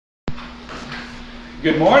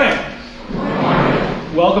Good morning. Good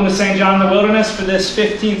morning. Welcome to St. John in the Wilderness for this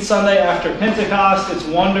 15th Sunday after Pentecost. It's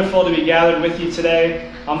wonderful to be gathered with you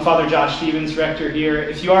today. I'm Father Josh Stevens, rector here.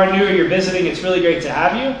 If you are new or you're visiting, it's really great to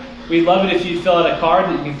have you. We'd love it if you'd fill out a card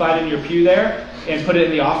that you can find in your pew there and put it in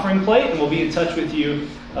the offering plate, and we'll be in touch with you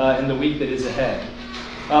in the week that is ahead.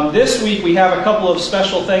 This week we have a couple of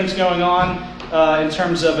special things going on in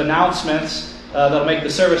terms of announcements that'll make the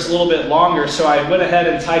service a little bit longer, so I went ahead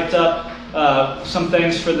and typed up some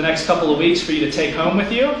things for the next couple of weeks for you to take home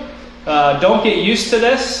with you. Don't get used to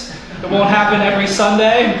this. It won't happen every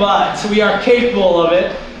Sunday, but we are capable of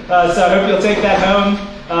it. So I hope you'll take that home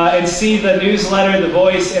and see the newsletter, the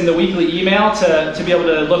voice, and the weekly email to be able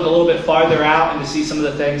to look a little bit farther out and to see some of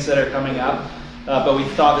the things that are coming up. But we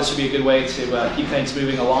thought this would be a good way to keep things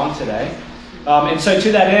moving along today. And so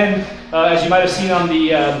to that end, as you might have seen on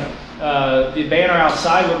the banner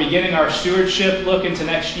outside, we're beginning our stewardship look into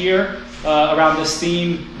next year around this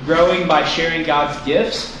theme, growing by sharing God's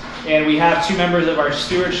gifts. And we have two members of our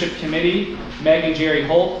stewardship committee, Meg and Jerry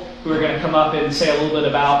Holt, who are going to come up and say a little bit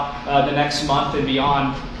about the next month and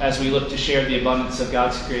beyond as we look to share the abundance of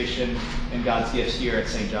God's creation and God's gifts here at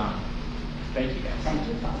St. John. Thank you, guys. Thank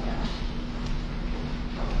you, Father.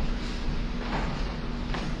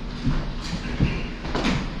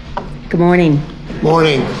 Good morning.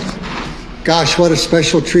 Morning. Gosh, what a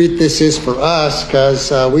special treat this is for us,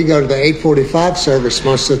 because we go to the 8:45 service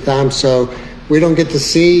most of the time, so we don't get to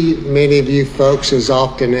see many of you folks as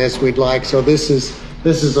often as we'd like. So this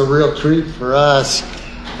is a real treat for us.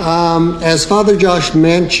 As Father Josh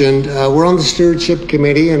mentioned, we're on the stewardship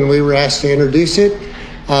committee, and we were asked to introduce it.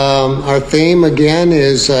 Our theme again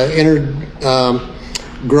is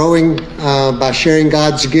growing by sharing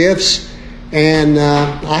God's gifts. And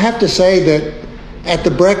I have to say that at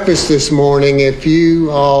the breakfast this morning, if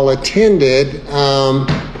you all attended,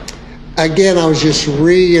 again, I was just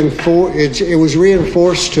it was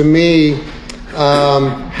reinforced to me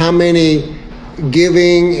how many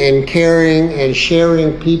giving and caring and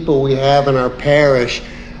sharing people we have in our parish,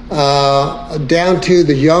 down to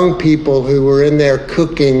the young people who were in there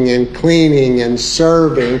cooking and cleaning and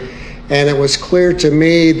serving. And it was clear to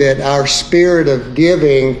me that our spirit of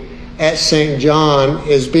giving at St. John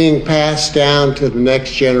is being passed down to the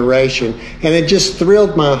next generation. And it just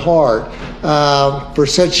thrilled my heart for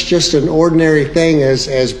such just an ordinary thing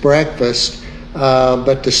as breakfast.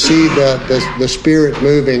 But to see the spirit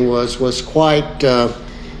moving was quite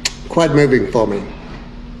moving for me.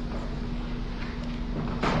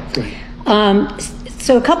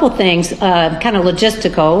 So a couple things, kind of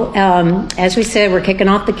logistical. As we said, we're kicking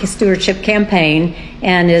off the stewardship campaign,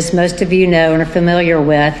 and as most of you know and are familiar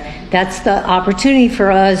with, that's the opportunity for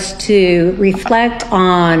us to reflect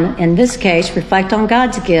on, in this case, reflect on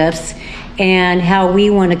God's gifts and how we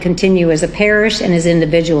want to continue as a parish and as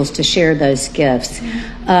individuals to share those gifts.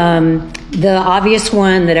 The obvious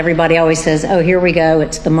one that everybody always says, oh, here we go,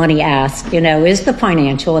 it's the money ask, is the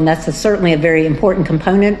financial, and that's certainly a very important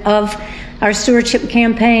component of our stewardship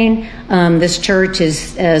campaign. This church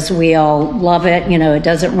is, as we all love it, it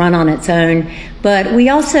doesn't run on its own. But we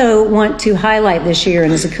also want to highlight this year,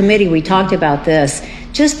 and as a committee we talked about this,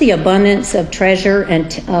 just the abundance of treasure and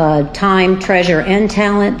time, treasure, and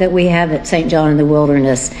talent that we have at St. John in the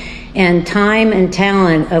Wilderness. And time and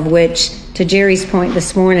talent of which, to Jerry's point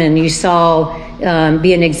this morning, you saw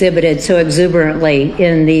being exhibited so exuberantly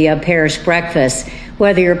in the parish breakfast.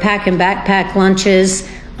 Whether you're packing backpack lunches,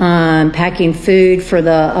 packing food for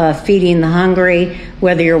the feeding the hungry,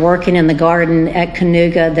 whether you're working in the garden at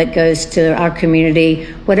Canuga that goes to our community,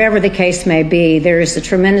 whatever the case may be, there's a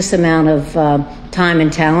tremendous amount of time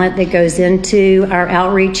and talent that goes into our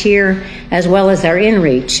outreach here, as well as our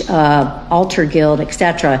inreach, altar guild,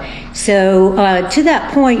 etc. So to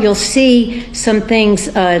that point, you'll see some things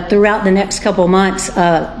throughout the next couple months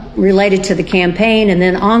related to the campaign and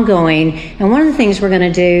then ongoing. And one of the things we're going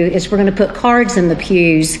to do is we're going to put cards in the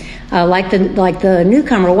pews, like the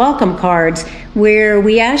newcomer welcome cards, where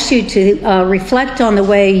we ask you to reflect on the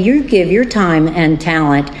way you give your time and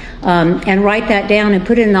talent, and write that down and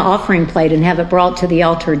put it in the offering plate and have it brought to the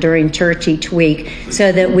altar during church each week,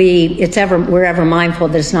 so that we're ever mindful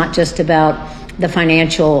that it's not just about the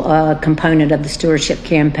financial component of the stewardship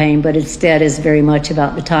campaign, but instead is very much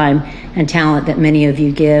about the time and talent that many of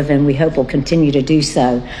you give, and we hope will continue to do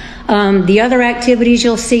so. The other activities,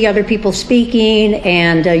 you'll see other people speaking,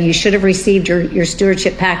 and you should have received your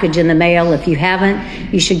stewardship package in the mail. If you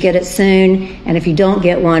haven't, you should get it soon. And if you don't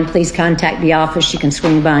get one, please contact the office. You can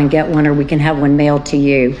swing by and get one, or we can have one mailed to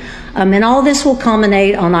you. And all this will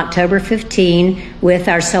culminate on October 15 with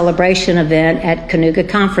our celebration event at Canuga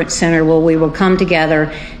Conference Center, where we will come come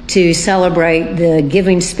together to celebrate the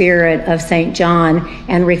giving spirit of St. John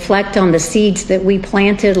and reflect on the seeds that we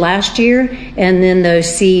planted last year and then those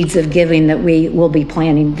seeds of giving that we will be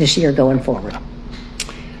planting this year going forward.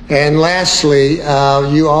 And lastly,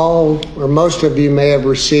 you all, or most of you may have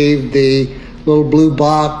received the little blue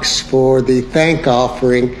box for the thank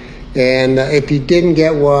offering. And if you didn't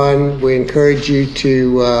get one, we encourage you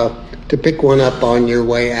to pick one up on your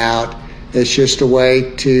way out. It's just a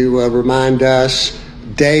way to remind us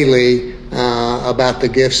daily about the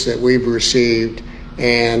gifts that we've received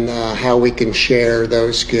and how we can share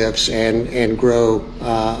those gifts and grow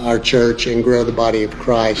our church and grow the body of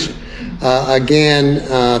Christ. Again,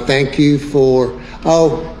 thank you for,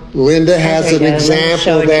 Linda has an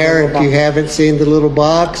example there. If you haven't seen the little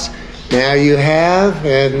box, now you have,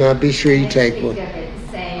 and be sure you take one.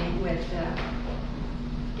 Same with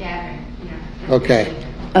gathering. Okay.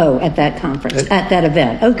 Oh, at that conference, at that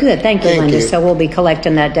event. Oh, good. Thank you, Linda. So we'll be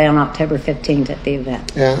collecting that day on October 15th at the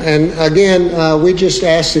event. Yeah, and again, we just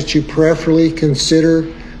ask that you prayerfully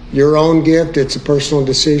consider your own gift. It's a personal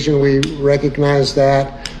decision. We recognize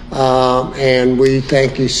that. And we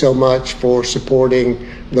thank you so much for supporting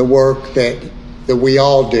the work that we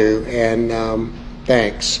all do. And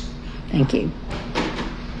thanks. Thank you.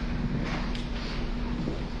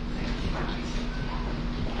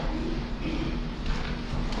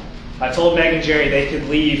 I told Meg and Jerry they could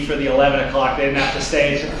leave for the 11 o'clock. They didn't have to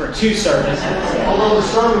stay for 2 services. Although the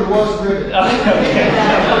sermon was good. Okay.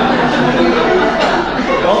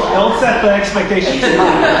 Don't set the expectations.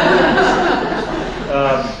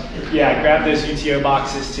 Yeah, grab those UTO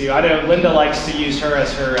boxes too. I know Linda likes to use her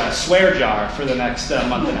as her swear jar for the next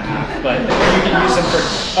month and a half, but you can use them for.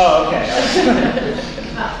 Oh, okay.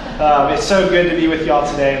 It's so good to be with y'all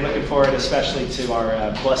today. I'm looking forward, especially to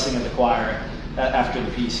our blessing of the choir after the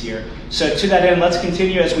piece here. So to that end, let's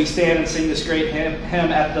continue as we stand and sing this great hymn,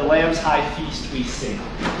 At the Lamb's High Feast We Sing.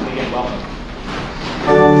 Again, welcome.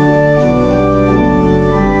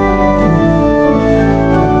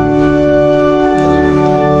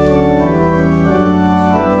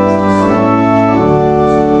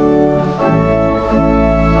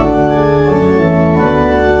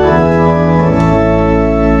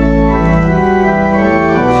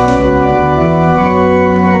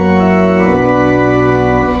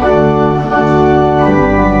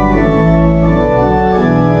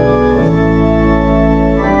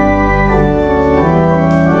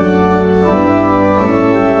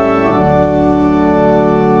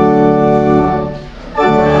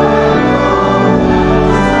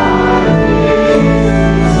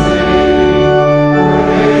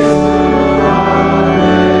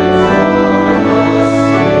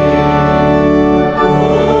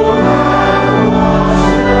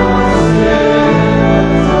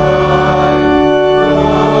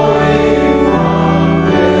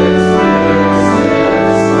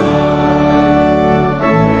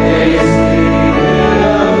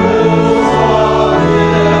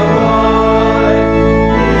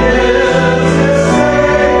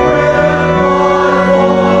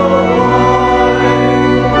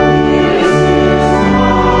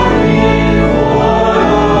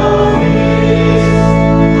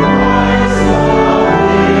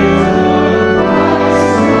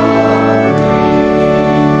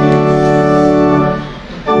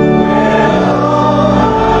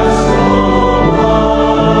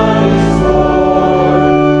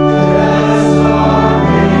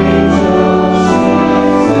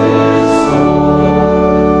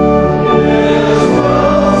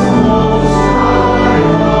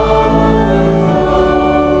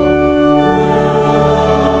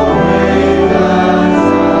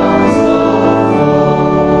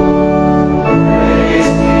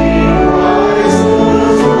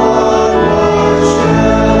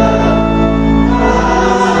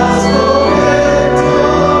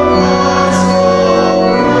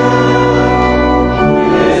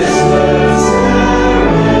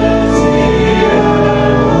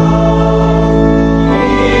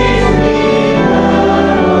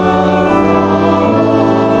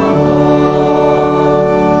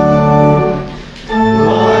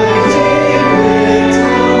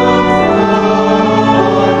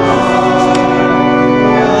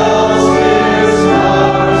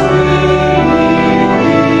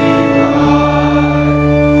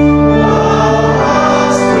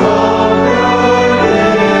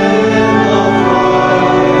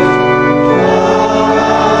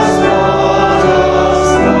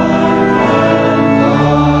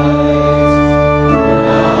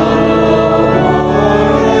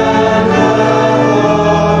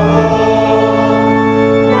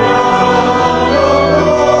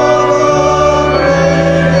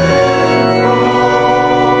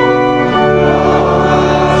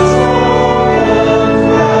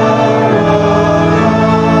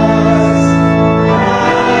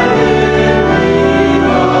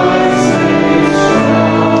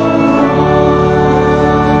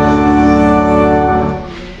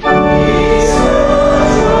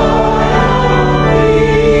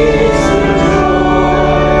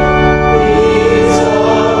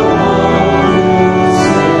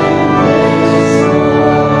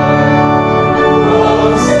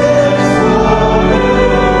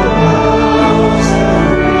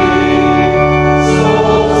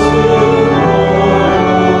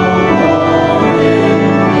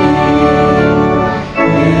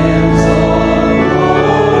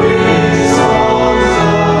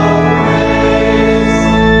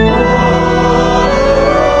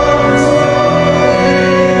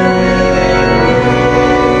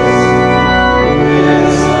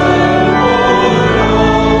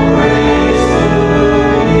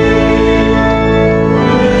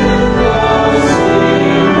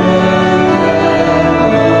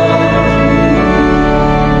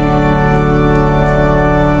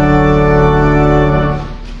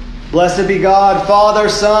 Blessed be God, Father,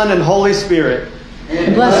 Son, and Holy Spirit.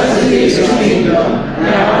 And blessed be his kingdom,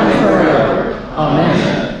 now and forever.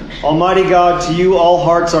 Amen. Almighty God, to you all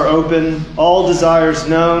hearts are open, all desires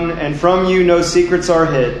known, and from you no secrets are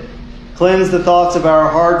hid. Cleanse the thoughts of our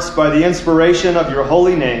hearts by the inspiration of your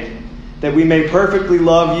holy name, that we may perfectly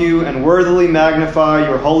love you and worthily magnify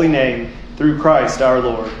your holy name, through Christ our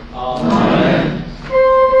Lord. Amen.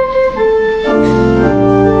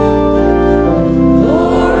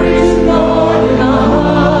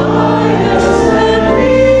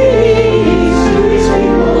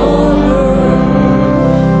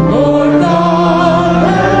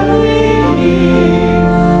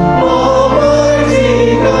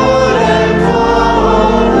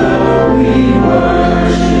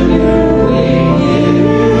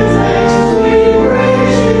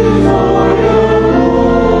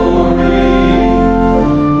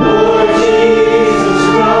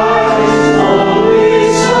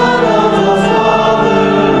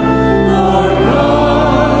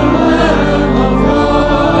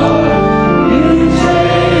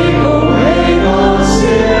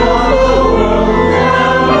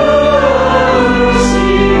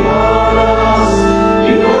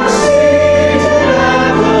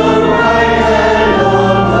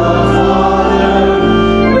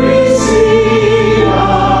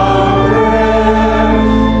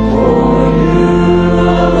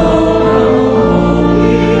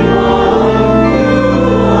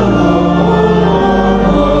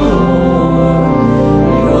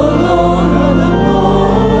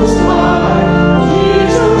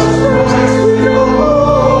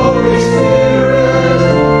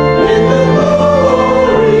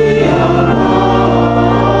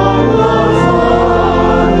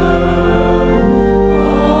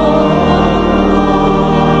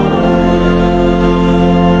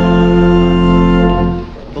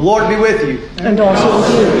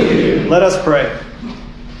 Let us pray.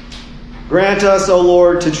 Grant us, O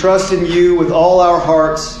Lord, to trust in you with all our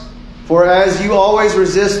hearts, for as you always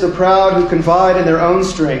resist the proud who confide in their own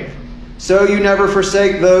strength, so you never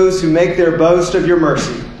forsake those who make their boast of your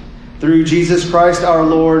mercy. Through Jesus Christ our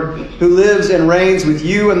Lord, who lives and reigns with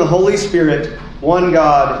you and the Holy Spirit, one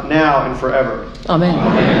God, now and forever. Amen.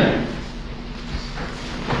 Amen.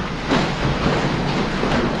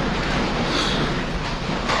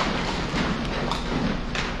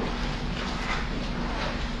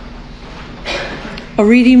 A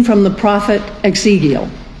reading from the prophet Ezekiel.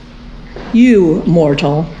 You,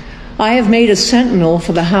 mortal, I have made a sentinel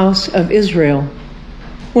for the house of Israel.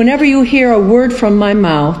 Whenever you hear a word from my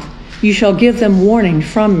mouth, you shall give them warning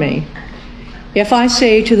from me. If I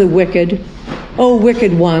say to the wicked, O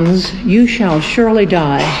wicked ones, you shall surely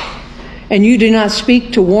die, and you do not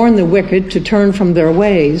speak to warn the wicked to turn from their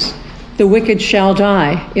ways, the wicked shall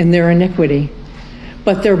die in their iniquity.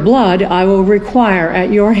 But their blood I will require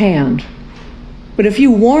at your hand. But if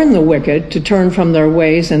you warn the wicked to turn from their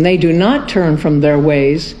ways, and they do not turn from their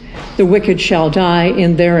ways, the wicked shall die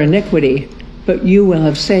in their iniquity, but you will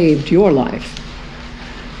have saved your life.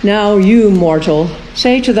 Now you, mortal,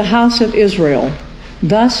 say to the house of Israel,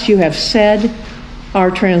 thus you have said,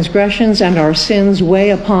 our transgressions and our sins weigh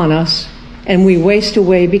upon us, and we waste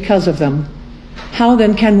away because of them. How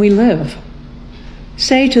then can we live?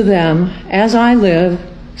 Say to them, as I live,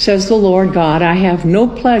 says the Lord God, I have no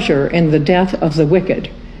pleasure in the death of the wicked,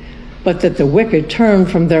 but that the wicked turn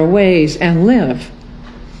from their ways and live.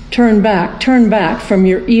 Turn back from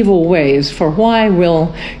your evil ways, for why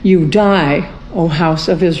will you die, O house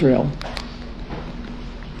of Israel?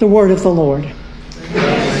 The word of the Lord.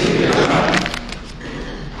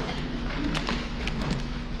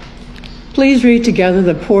 Please read together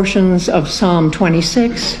the portions of Psalm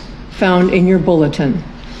 26 found in your bulletin.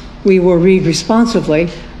 We will read responsively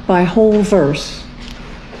by whole verse.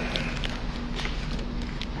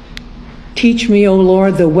 Teach me, O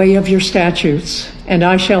Lord, the way of your statutes, and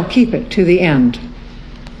I shall keep it to the end.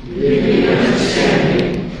 Give me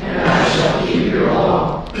understanding, and I shall keep your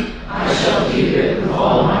law. I shall keep it with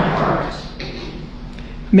all my heart.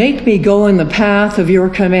 Make me go in the path of your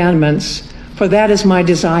commandments, for that is my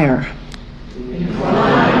desire. Incline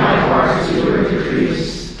my heart to your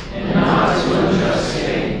decrees, and not to unjust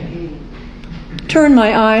gain. Turn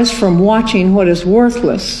my eyes from watching what is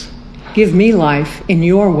worthless. Give me life in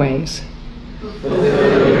your ways.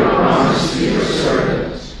 Fulfill your promise to your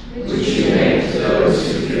servants, which you make to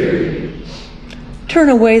those who fear you. Turn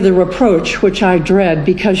away the reproach which I dread,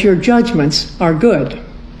 because your judgments are good.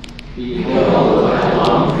 Behold, I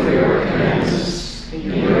long for your commandments.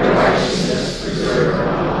 In your righteousness preserve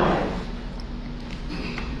my life.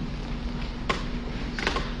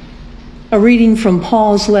 A reading from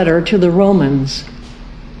Paul's letter to the Romans.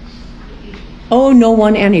 Owe no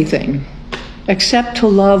one anything except to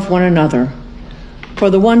love one another. For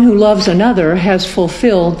the one who loves another has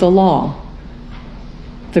fulfilled the law.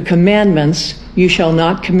 The commandments: you shall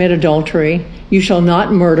not commit adultery, you shall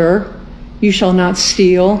not murder, you shall not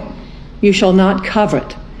steal, you shall not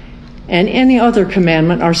covet, and any other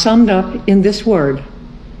commandment are summed up in this word: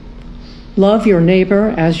 love your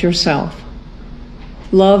neighbor as yourself.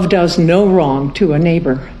 Love does no wrong to a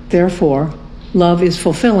neighbor. Therefore, love is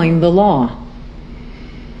fulfilling the law.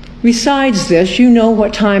 Besides this, you know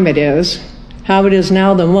what time it is, how it is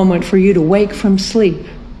now the moment for you to wake from sleep.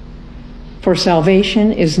 For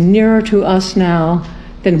salvation is nearer to us now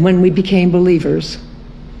than when we became believers.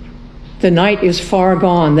 The night is far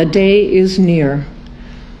gone, the day is near.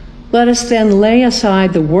 Let us then lay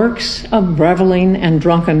aside the works of reveling and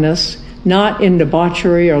drunkenness, not in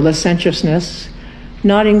debauchery or licentiousness,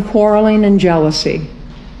 not in quarreling and jealousy.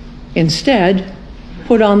 Instead,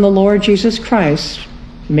 put on the Lord Jesus Christ.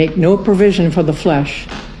 Make no provision for the flesh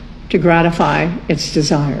to gratify its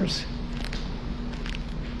desires.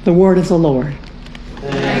 The word of the Lord.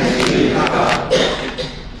 Thanks be to God.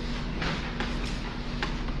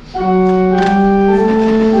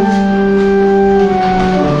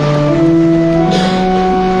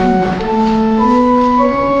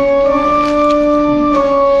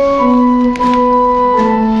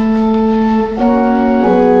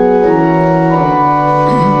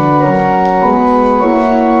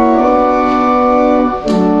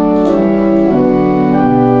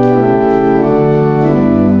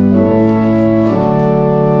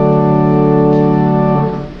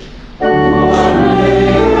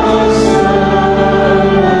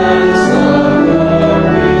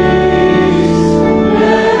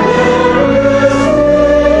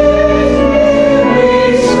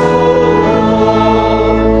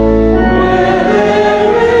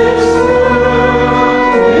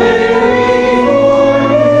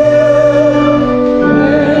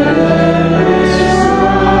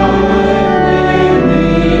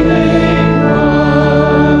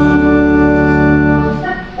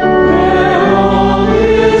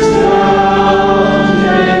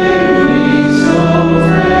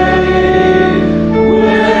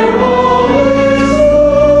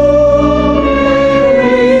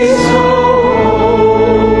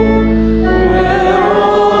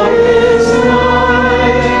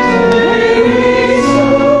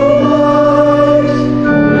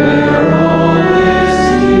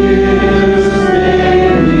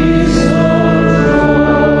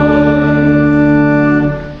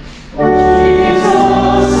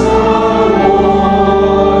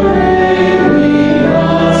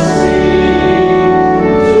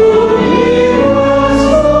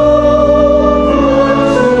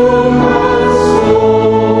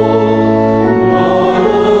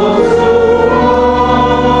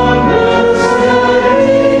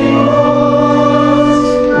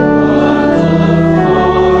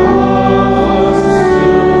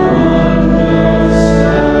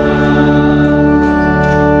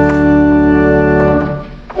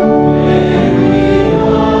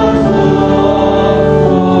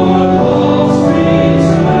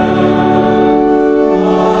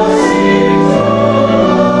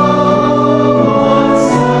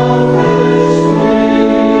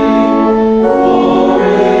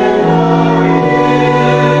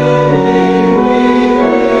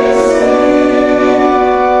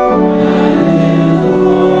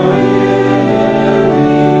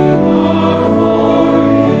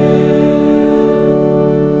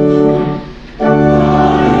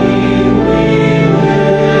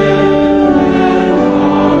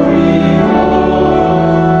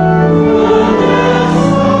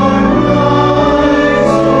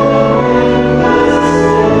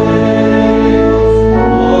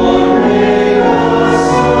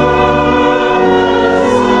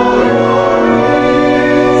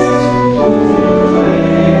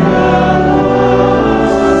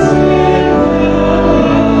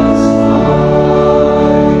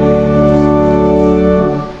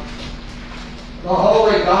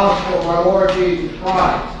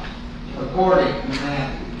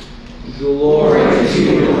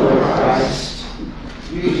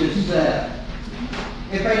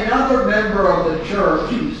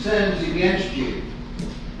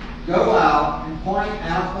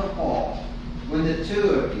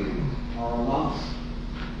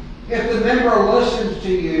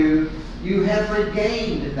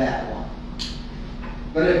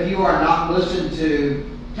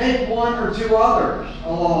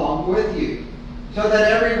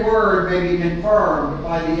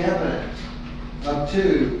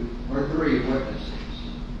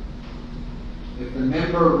 If the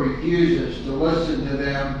member refuses to listen to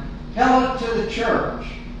them, tell it to the church.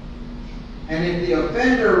 And if the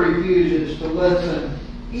offender refuses to listen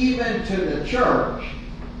even to the church,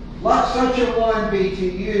 let such a one be to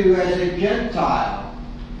you as a Gentile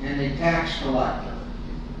and a tax collector.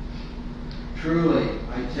 Truly,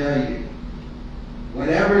 I tell you,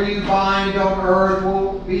 whatever you bind on earth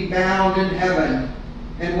will be bound in heaven,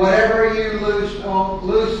 and whatever you loose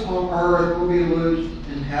on earth will be loosed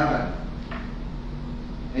in heaven.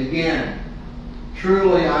 Again,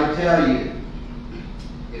 truly I tell you,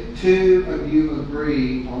 if two of you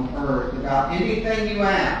agree on earth about anything you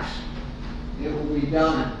ask, it will be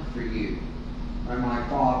done for you by my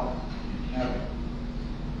Father in heaven.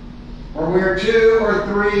 For where 2 or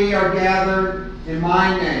 3 are gathered in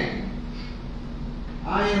my name,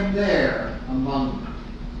 I am there among them.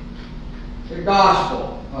 The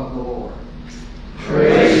Gospel of the Lord.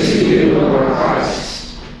 Praise to you, Lord Christ.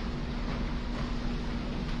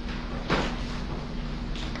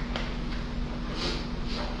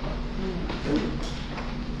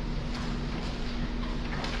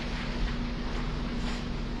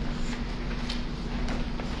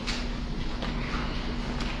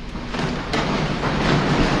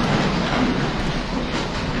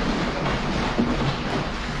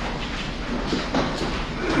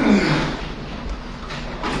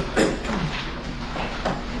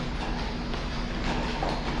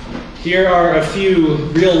 Here are a few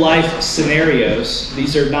real-life scenarios.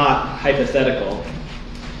 These are not hypothetical.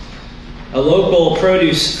 A local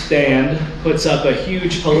produce stand puts up a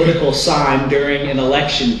huge political sign during an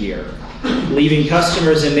election year, leaving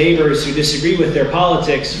customers and neighbors who disagree with their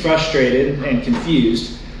politics frustrated and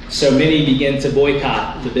confused, so many begin to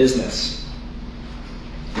boycott the business.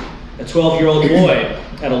 A 12-year-old boy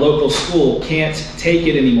at a local school can't take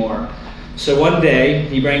it anymore, so one day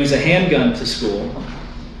he brings a handgun to school.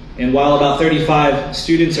 And while about 35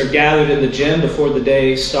 students are gathered in the gym before the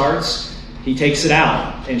day starts, he takes it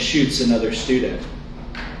out and shoots another student.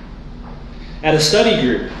 At a study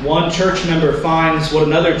group, one church member finds what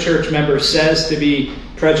another church member says to be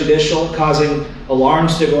prejudicial, causing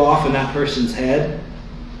alarms to go off in that person's head.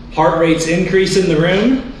 Heart rates increase in the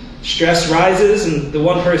room, stress rises, and the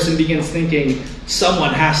one person begins thinking,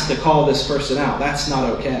 someone has to call this person out. That's not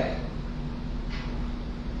okay.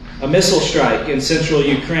 A missile strike in central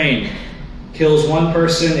Ukraine kills one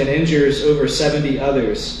person and injures over 70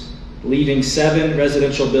 others, leaving 7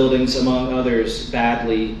 residential buildings, among others,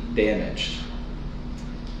 badly damaged.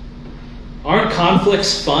 Aren't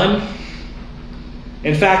conflicts fun?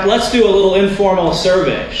 In fact, let's do a little informal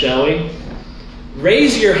survey, shall we?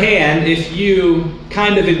 Raise your hand if you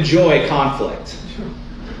kind of enjoy conflict.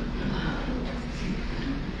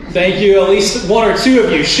 Thank you. At least 1 or 2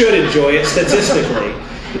 of you should enjoy it statistically.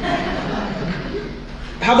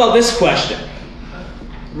 How about this question?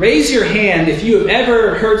 Raise your hand if you have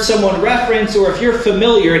ever heard someone reference, or if you're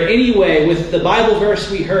familiar in any way with the Bible verse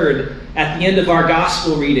we heard at the end of our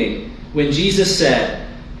gospel reading when Jesus said,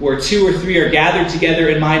 where 2 or 3 are gathered together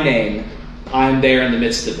in my name, I am there in the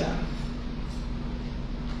midst of them.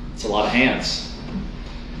 It's a lot of hands.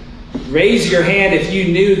 Raise your hand if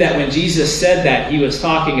you knew that when Jesus said that, he was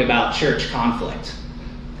talking about church conflict.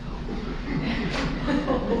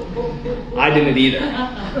 I didn't either.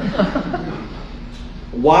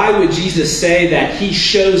 Why would Jesus say that he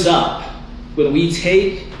shows up when we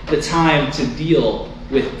take the time to deal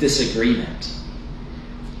with disagreement?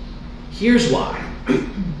 Here's why.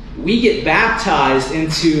 We get baptized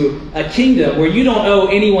into a kingdom where you don't owe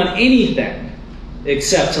anyone anything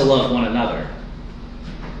except to love one another.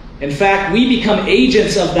 In fact, we become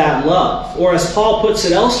agents of that love. Or as Paul puts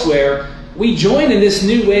it elsewhere, we join in this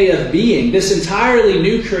new way of being, this entirely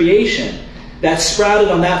new creation that sprouted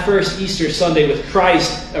on that first Easter Sunday with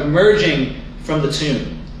Christ emerging from the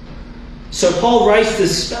tomb. So Paul writes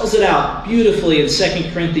this, spells it out beautifully in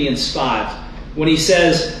 2 Corinthians 5 when he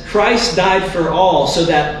says, Christ died for all so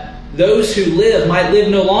that those who live might live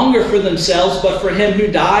no longer for themselves, but for him who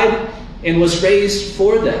died and was raised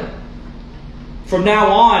for them. From now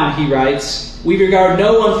on, he writes, we regard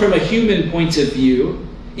no one from a human point of view.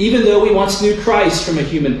 Even though we once knew Christ from a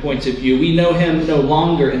human point of view, we know him no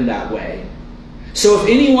longer in that way. So if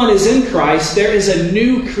anyone is in Christ, there is a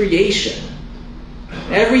new creation.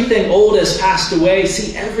 Everything old has passed away.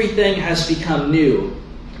 See, everything has become new.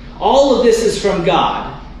 All of this is from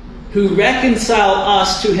God, who reconciled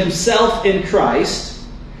us to himself in Christ,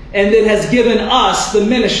 and then has given us the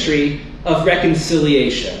ministry of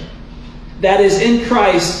reconciliation. That is, in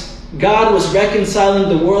Christ, God was reconciling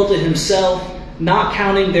the world to himself, not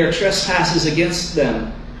counting their trespasses against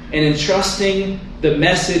them, and entrusting the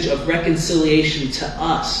message of reconciliation to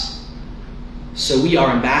us. So we are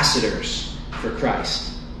ambassadors for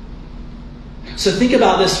Christ. So think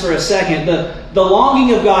about this for a second. The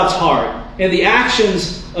longing of God's heart and the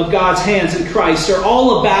actions of God's hands in Christ are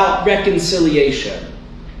all about reconciliation.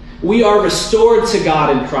 We are restored to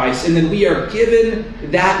God in Christ, and then we are given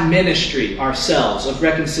that ministry ourselves of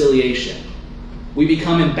reconciliation. We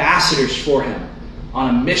become ambassadors for him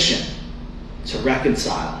on a mission to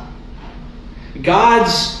reconcile.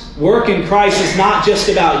 God's work in Christ is not just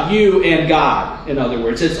about you and God, in other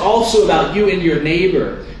words. It's also about you and your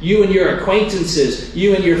neighbor, you and your acquaintances,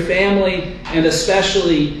 you and your family, and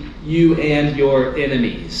especially you and your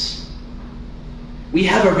enemies. We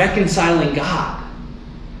have a reconciling God.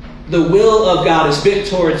 The will of God is bent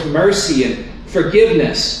towards mercy and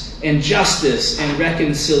forgiveness and justice and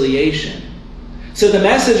reconciliation. So the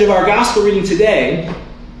message of our gospel reading today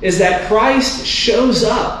is that Christ shows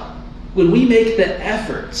up when we make the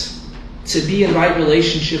effort to be in right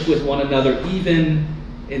relationship with one another, even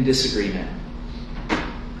in disagreement.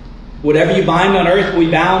 Whatever you bind on earth will be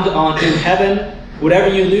bound in heaven.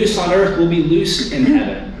 Whatever you loose on earth will be loosed in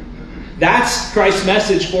heaven. That's Christ's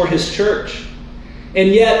message for his church. And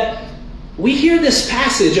yet, we hear this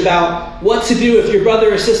passage about what to do if your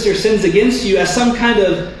brother or sister sins against you as some kind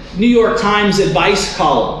of New York Times advice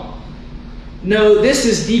column. No, this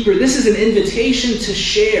is deeper. This is an invitation to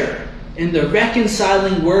share in the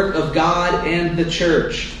reconciling work of God and the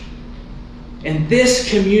church. And this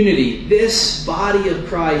community, this body of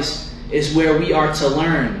Christ, is where we are to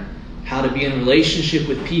learn how to be in relationship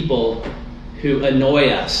with people who annoy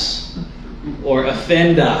us or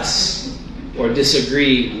offend us or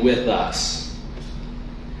disagree with us.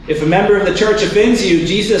 If a member of the church offends you,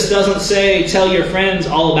 Jesus doesn't say, tell your friends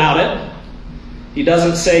all about it. He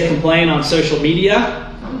doesn't say, complain on social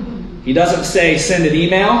media. He doesn't say, send an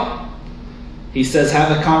email. He says,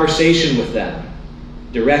 have a conversation with them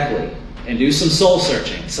directly and do some soul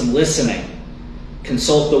searching, some listening.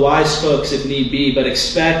 Consult the wise folks if need be, but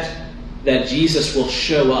expect that Jesus will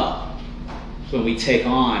show up when we take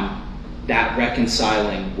on that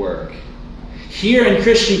reconciling work. Here in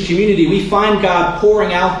Christian community, we find God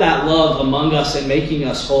pouring out that love among us and making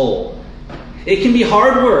us whole. It can be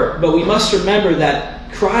hard work, but we must remember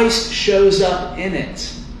that Christ shows up in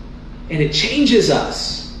it, and it changes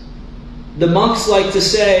us. The monks like to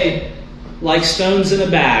say, like stones in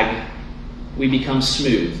a bag, we become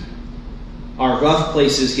smooth. Our rough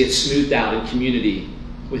places get smoothed out in community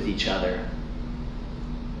with each other.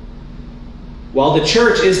 While the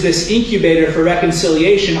church is this incubator for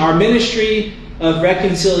reconciliation, our ministry of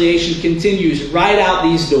reconciliation continues right out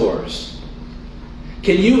these doors.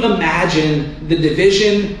 Can you imagine the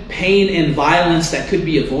division, pain, and violence that could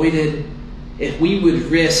be avoided if we would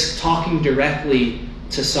risk talking directly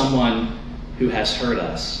to someone who has hurt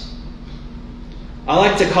us? I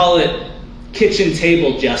like to call it kitchen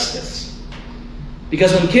table justice.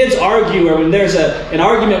 Because when kids argue or when there's an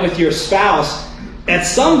argument with your spouse, at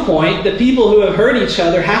some point, the people who have hurt each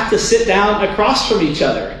other have to sit down across from each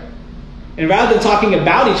other. And rather than talking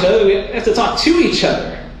about each other, we have to talk to each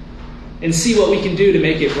other and see what we can do to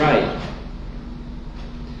make it right.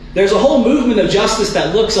 There's a whole movement of justice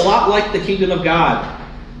that looks a lot like the kingdom of God,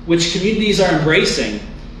 which communities are embracing.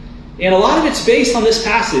 And a lot of it's based on this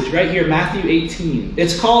passage right here, Matthew 18.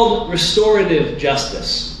 It's called restorative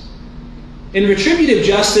justice. In retributive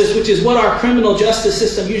justice, which is what our criminal justice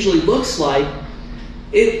system usually looks like,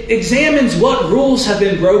 it examines what rules have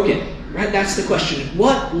been broken. Right? That's the question.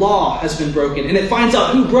 What law has been broken? And it finds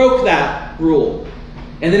out who broke that rule.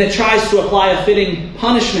 And then it tries to apply a fitting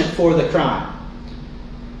punishment for the crime.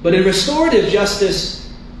 But in restorative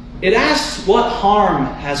justice, it asks what harm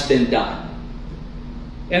has been done.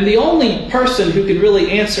 And the only person who can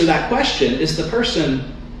really answer that question is the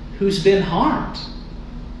person who's been harmed.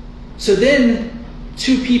 So then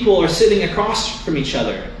two people are sitting across from each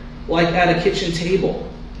other, like at a kitchen table.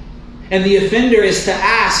 And the offender is to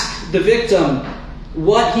ask the victim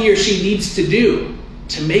what he or she needs to do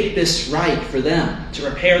to make this right for them, to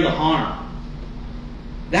repair the harm.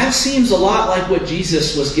 That seems a lot like what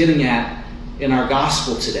Jesus was getting at in our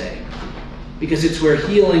gospel today, because it's where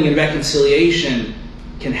healing and reconciliation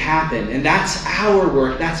can happen. And that's our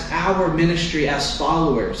work, that's our ministry as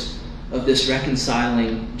followers of this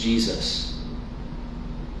reconciling Jesus.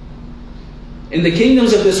 In the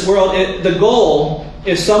kingdoms of this world, the goal,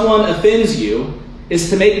 if someone offends you, is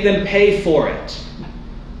to make them pay for it,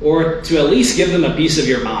 or to at least give them a piece of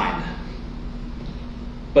your mind.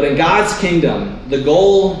 But in God's kingdom, the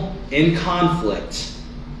goal in conflict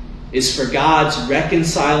is for God's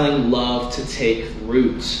reconciling love to take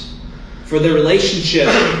root, for the relationship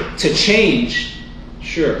to change,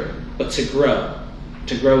 sure, but to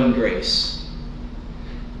grow in grace.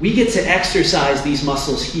 We get to exercise these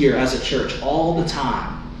muscles here as a church all the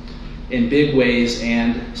time, in big ways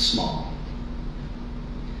and small.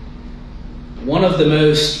 One of the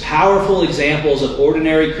most powerful examples of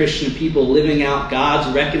ordinary Christian people living out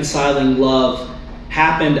God's reconciling love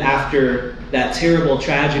happened after that terrible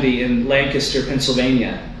tragedy in Lancaster,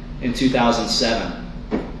 Pennsylvania in 2007.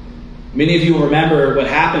 Many of you will remember what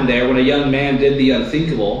happened there when a young man did the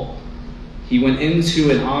unthinkable. He went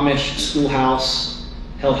into an Amish schoolhouse,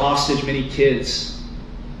 held hostage many kids,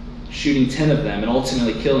 shooting 10 of them and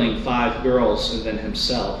ultimately killing 5 girls and then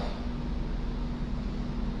himself.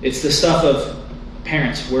 It's the stuff of a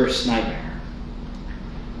parent's worst nightmare.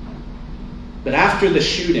 But after the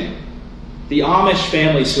shooting, the Amish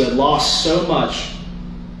families who had lost so much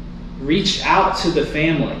reached out to the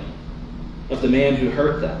family of the man who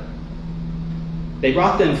hurt them. They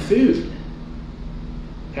brought them food.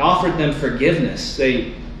 They offered them forgiveness.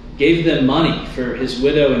 They gave them money for his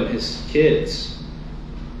widow and his kids.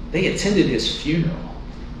 They attended his funeral.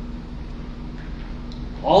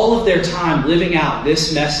 All of their time living out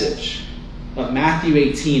this message of Matthew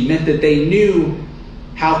 18 meant that they knew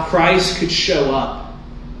how Christ could show up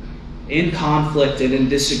in conflict and in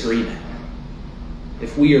disagreement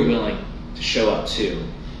if we are willing to show up too.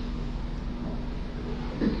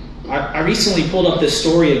 I recently pulled up this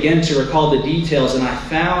story again to recall the details, and I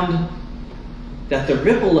found that the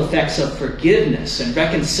ripple effects of forgiveness and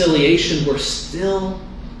reconciliation were still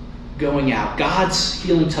going out. God's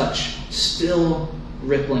healing touch still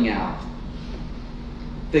rippling out.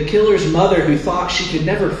 The killer's mother, who thought she could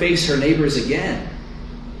never face her neighbors again,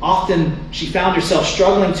 often she found herself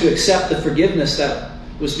struggling to accept the forgiveness that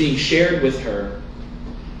was being shared with her.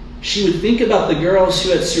 She would think about the girls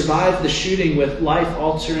who had survived the shooting with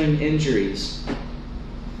life-altering injuries.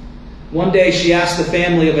 One day she asked the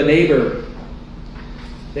family of a neighbor.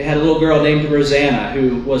 They had a little girl named Rosanna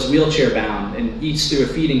who was wheelchair-bound and eats through a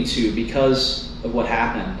feeding tube because of what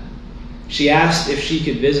happened. She asked if she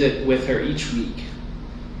could visit with her each week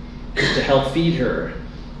to help feed her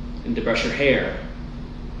and to brush her hair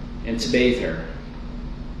and to bathe her.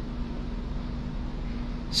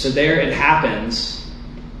 So there it happens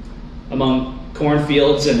among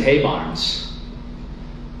cornfields and hay barns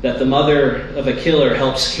that the mother of a killer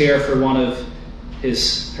helps care for one of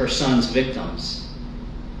her son's victims.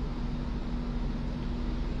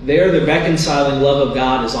 There the reconciling love of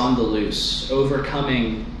God is on the loose,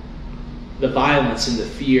 overcoming the violence and the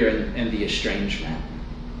fear and the estrangement.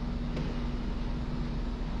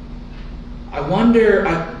 I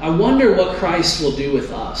wonder what Christ will do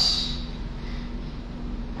with us.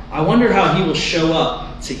 I wonder how he will show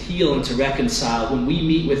up to heal and to reconcile when we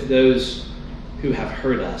meet with those who have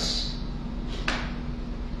hurt us.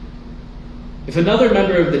 If another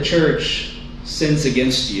member of the church sins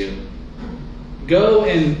against you, go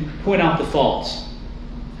and point out the fault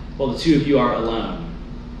while the two of you are alone.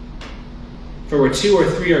 For where 2 or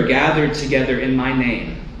 3 are gathered together in my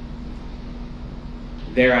name,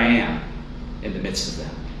 there I am in the midst of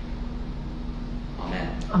them.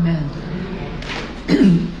 Amen. Amen.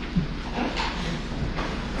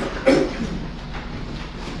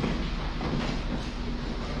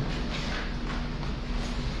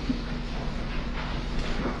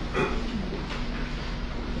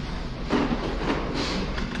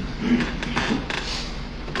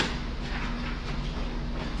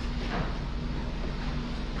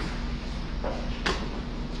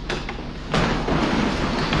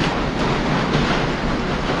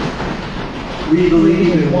 We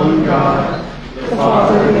believe in one God, the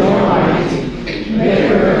Father, the Almighty,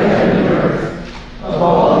 maker of heaven and earth, of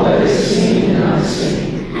all that is seen and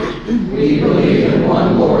unseen. We believe in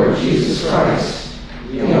one Lord Jesus Christ,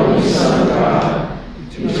 the only Son of God,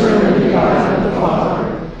 eternally begotten of the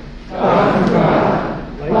Father, God from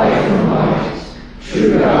God, light from light,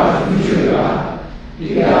 true God from true God,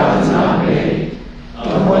 begotten not made,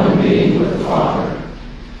 of one being with the Father.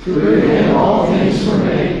 Through him all things were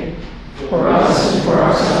made. For us and for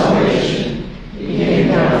our salvation, he came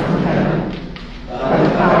down from heaven. By the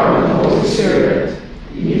power of the Holy Spirit,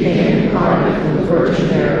 he became incarnate from the Virgin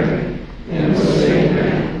Mary and was made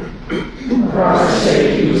man. For our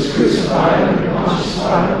sake, he was crucified under Pontius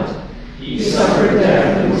Pilate. He suffered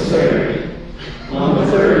death and was buried. On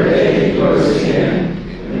the 3rd day, he rose again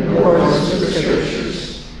in accordance with the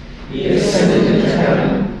Scriptures. He ascended into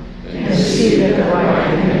heaven and is seated at the right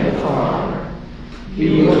hand of the Father.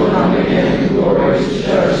 He will come again in glory to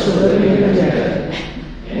judge the living and the dead,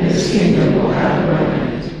 and his kingdom will have no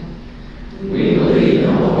end. We believe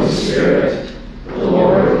in the Holy Spirit, the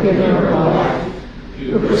Lord, giver of life,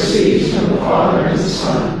 who proceeds from the Father and the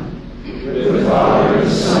Son. With the Father and the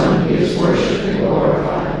Son he is worshipped and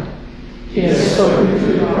glorified. spoken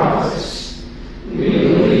through the prophets. We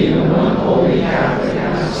believe in one holy Catholic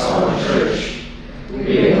and Apostolic Church.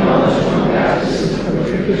 We acknowledge one baptism for the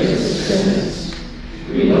forgiveness of sins.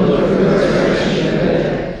 We look for the resurrection of the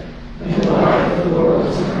dead and the life of the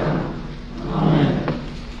world to come. Amen.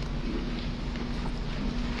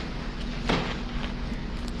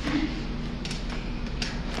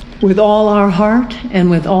 With all our heart and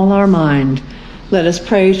with all our mind, let us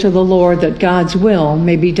pray to the Lord that God's will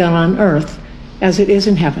may be done on earth as it is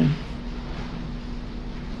in heaven.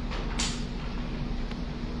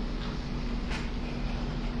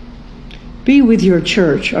 Be with your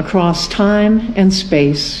church across time and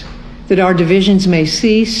space, that our divisions may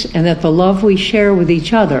cease and that the love we share with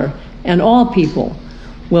each other and all people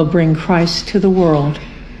will bring Christ to the world.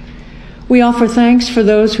 We offer thanks for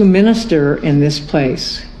those who minister in this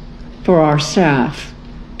place, for our staff,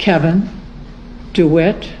 Kevin,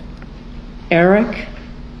 DeWitt, Eric,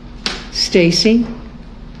 Stacy,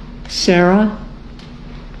 Sarah,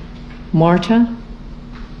 Marta,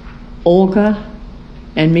 Olga,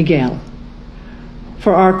 and Miguel.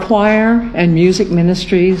 For our choir and music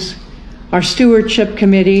ministries, our stewardship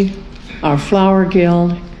committee, our flower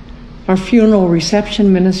guild, our funeral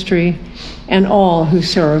reception ministry, and all who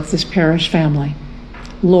serve this parish family.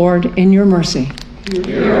 Lord, in your mercy,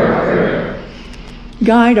 Hear our prayer.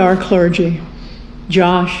 guide our clergy,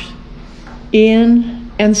 Josh,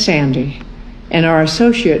 Ian, and Sandy, and our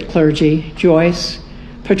associate clergy, Joyce,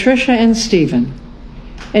 Patricia, and Stephen,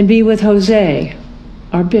 and be with Jose,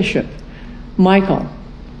 our bishop, Michael,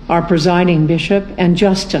 our presiding bishop, and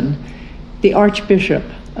Justin, the Archbishop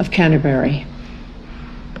of Canterbury.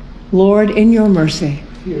 Lord, in your mercy,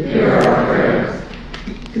 Hear our prayer.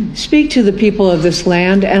 speak to the people of this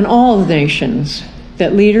land and all the nations,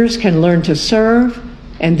 that leaders can learn to serve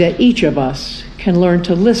and that each of us can learn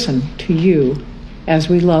to listen to you as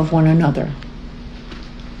we love one another.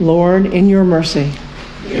 Lord, in your mercy,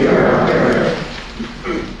 Hear our prayer.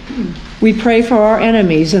 we pray for our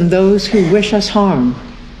enemies and those who wish us harm.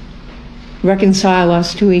 Reconcile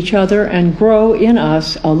us to each other and grow in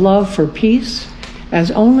us a love for peace as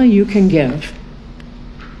only you can give.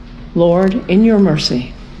 Lord, in your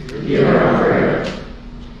mercy, Hear our prayer.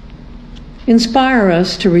 inspire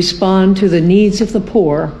us to respond to the needs of the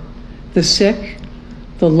poor, the sick,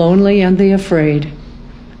 the lonely, and the afraid.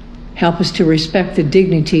 Help us to respect the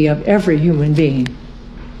dignity of every human being.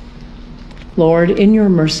 Lord, in your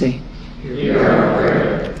mercy, Hear our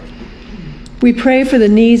prayer. we pray for the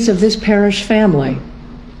needs of this parish family.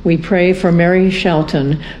 We pray for Mary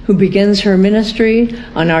Shelton, who begins her ministry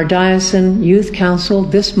on our Diocesan Youth Council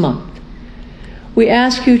this month. We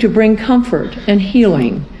ask you to bring comfort and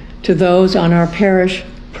healing to those on our parish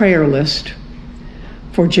prayer list.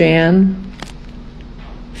 For Jan,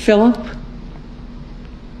 Philip,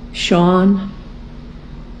 Sean,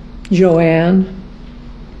 Joanne,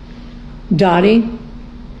 Dottie,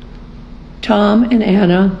 Tom and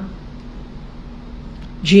Anna,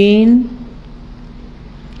 Jean,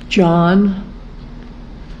 John,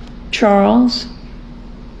 Charles,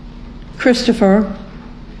 Christopher,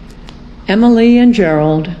 Emily and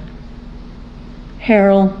Gerald,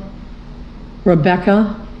 Harold,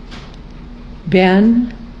 Rebecca,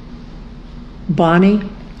 Ben, Bonnie,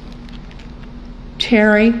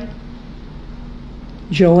 Terry,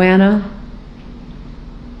 Joanna,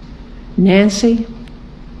 Nancy,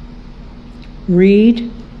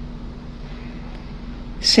 Reed,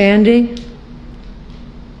 Sandy,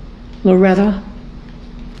 Loretta,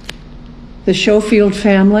 the Schofield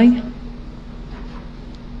family,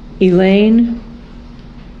 Elaine,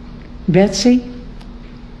 Betsy,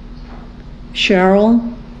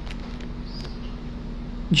 Cheryl,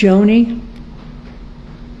 Joni,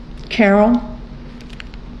 Carol,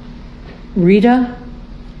 Rita,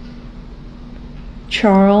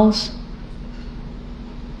 Charles,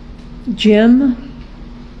 Jim,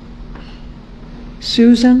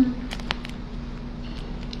 Susan,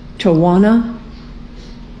 Tawana,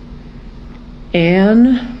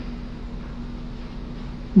 Anne,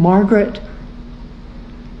 Margaret,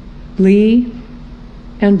 Lee,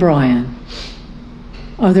 and Brian.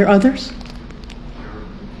 Are there others?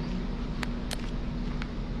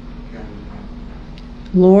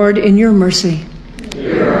 Lord, in your mercy,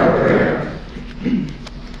 Hear our prayer.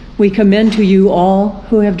 we commend to you all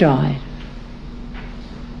who have died,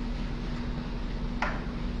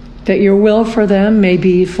 that your will for them may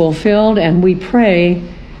be fulfilled, and we pray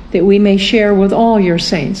that we may share with all your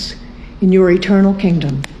saints in your eternal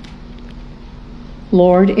kingdom.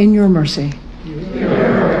 Lord, in your mercy. Hear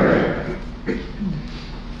our prayer.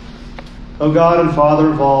 O God and Father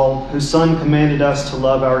of all, whose Son commanded us to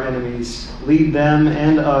love our enemies, lead them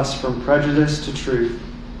and us from prejudice to truth.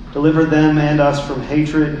 Deliver them and us from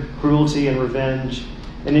hatred, cruelty, and revenge.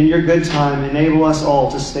 And in your good time, enable us all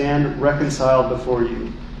to stand reconciled before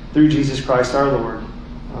you. Through Jesus Christ our Lord.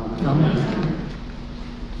 Amen. Amen.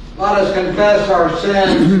 Let us confess our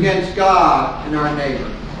sins against God and our neighbor.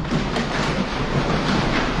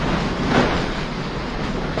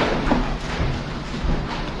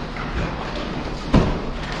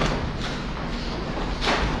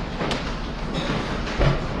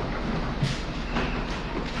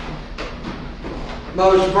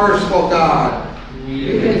 Most merciful God,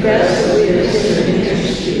 we confess that we have sinned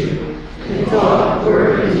against you in thought,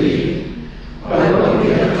 word, and deed, by what we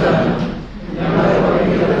have done, and by what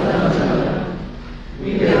we have undone.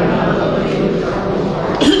 We have not loved you with our whole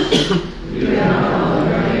heart. We have not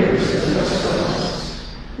loved our neighbors as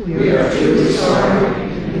ourselves. We are truly sorry,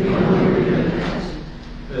 and we humbly repent.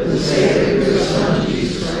 For the sake of your Son,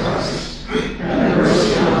 Jesus Christ, have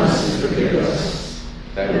mercy on us and forgive us,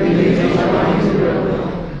 that we may delight in your will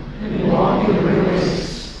and walk in your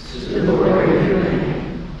ways, to the glory of your name.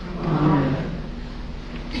 Amen.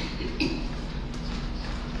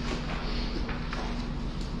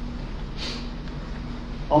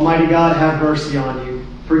 Almighty God, have mercy on you.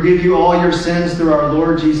 Forgive you all your sins through our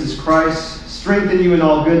Lord Jesus Christ. Strengthen you in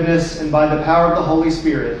all goodness, and by the power of the Holy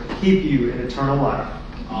Spirit, keep you in eternal life.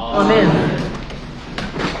 Amen.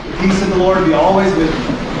 The peace of the Lord be always with you.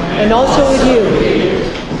 And also with you.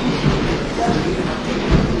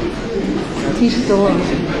 Peace of the Lord.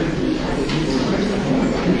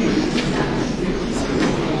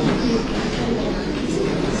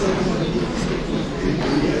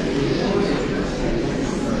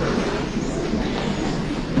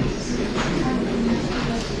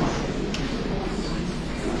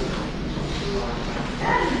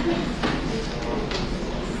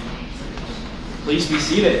 Please be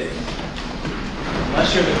seated,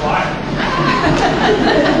 unless you're the choir.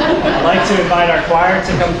 I'd like to invite our choir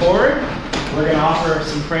to come forward. We're going to offer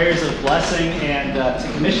some prayers of blessing and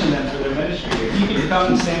to commission them for their ministry. If you could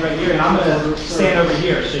come and stand right here, and I'm going to stand over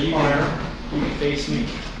here so you can face me.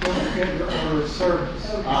 Don't forget your order of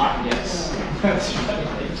service. Ah, yes. That's right.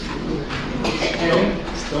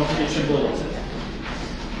 Don't forget your bulletin.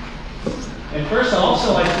 And first, I'd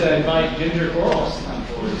also like to invite Ginger Corals to come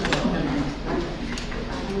forward as well.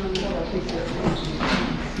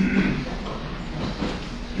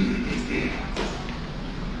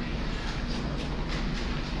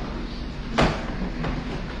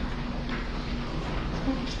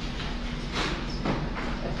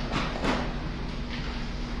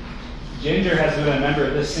 Ginger has been a member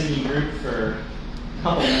of this singing group for a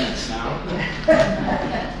couple minutes now.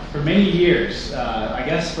 For many years, I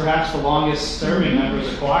guess perhaps the longest serving member of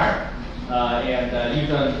the choir. And you've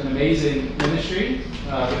done an amazing ministry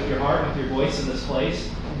with your heart, with your voice in this place.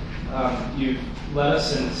 You've led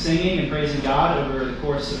us in singing and praising God over the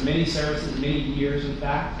course of many services, many years in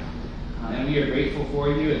fact. And we are grateful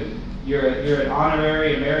for you. And you're an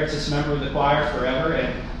honorary emeritus member of the choir forever.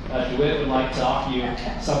 And DeWitt would like to offer you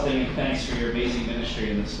something in thanks for your amazing ministry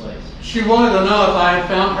in this place. She wanted to know if I had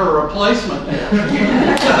found her replacement yet.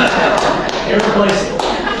 Irreplaceable.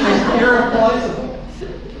 Irreplaceable.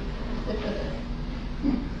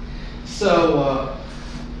 So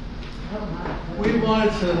we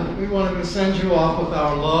wanted to send you off with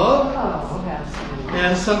our love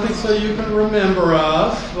and something so you can remember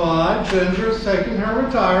us. Why Ginger is taking her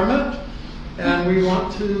retirement, and we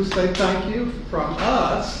want to say thank you from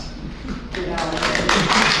us. And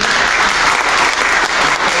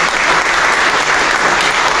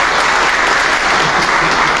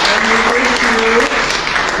we wish you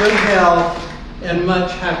good health and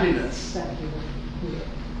much happiness. Thank you.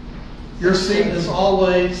 Your seat is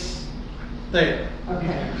always there.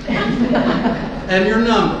 Okay. And your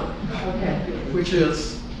number, Okay. which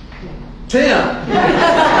is 10.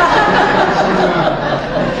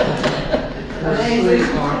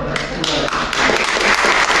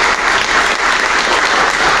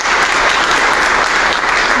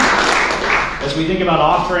 As we think about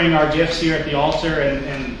offering our gifts here at the altar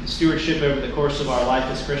and stewardship over the course of our life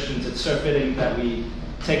as Christians, it's so fitting that we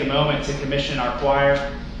take a moment to commission our choir,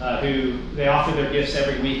 who they offer their gifts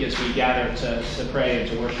every week as we gather to pray and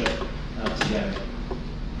to worship together.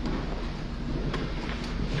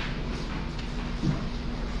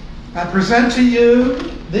 I present to you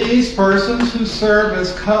these persons who serve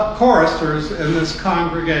as choristers in this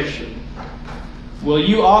congregation. Will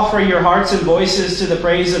you offer your hearts and voices to the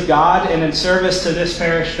praise of God and in service to this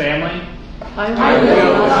parish family? I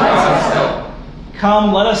will.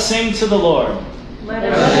 Come, let us sing to the Lord. Let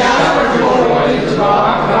us shout for joy to the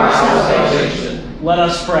rock of our salvation. Let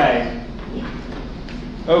us pray.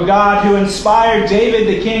 O God, who inspired David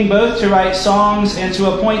the king both to write songs and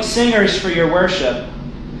to appoint singers for your worship,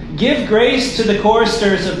 give grace to the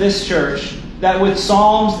choristers of this church, that with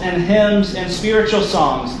psalms and hymns and spiritual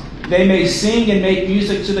songs they may sing and make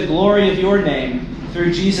music to the glory of your name,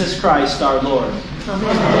 through Jesus Christ our Lord.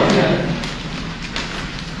 Amen.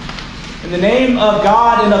 In the name of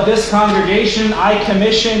God and of this congregation, I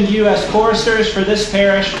commission you as choristers for this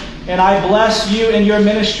parish, and I bless you in your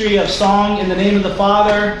ministry of song in the name of the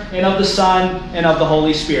Father, and of the Son, and of the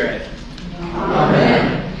Holy Spirit.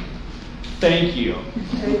 Amen. Thank you.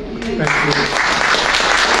 Thank you.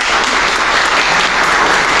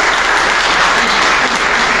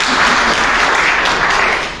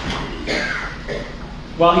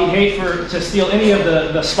 While he'd hate to steal any of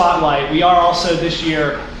the spotlight, we are also this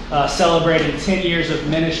year celebrating 10 years of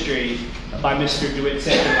ministry by Mr. DeWitt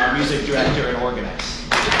Tippin, our music director and organist.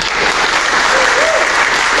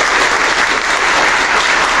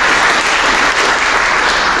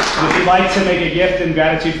 If you'd like to make a gift in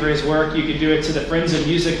gratitude for his work, you can do it to the Friends of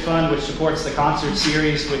Music Fund, which supports the concert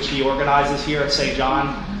series which he organizes here at St. John.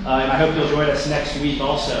 And I hope you'll join us next week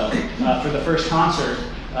also for the first concert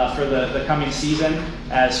for the coming season,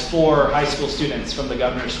 as 4 high school students from the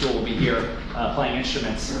Governor's School will be here playing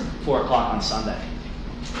instruments 4 o'clock on Sunday.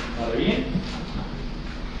 Father Ian?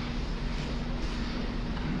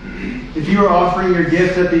 If you are offering your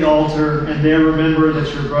gift at the altar and there remember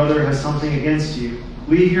that your brother has something against you,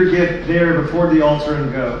 leave your gift there before the altar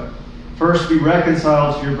and go. First be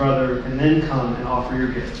reconciled to your brother and then come and offer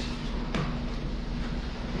your gift.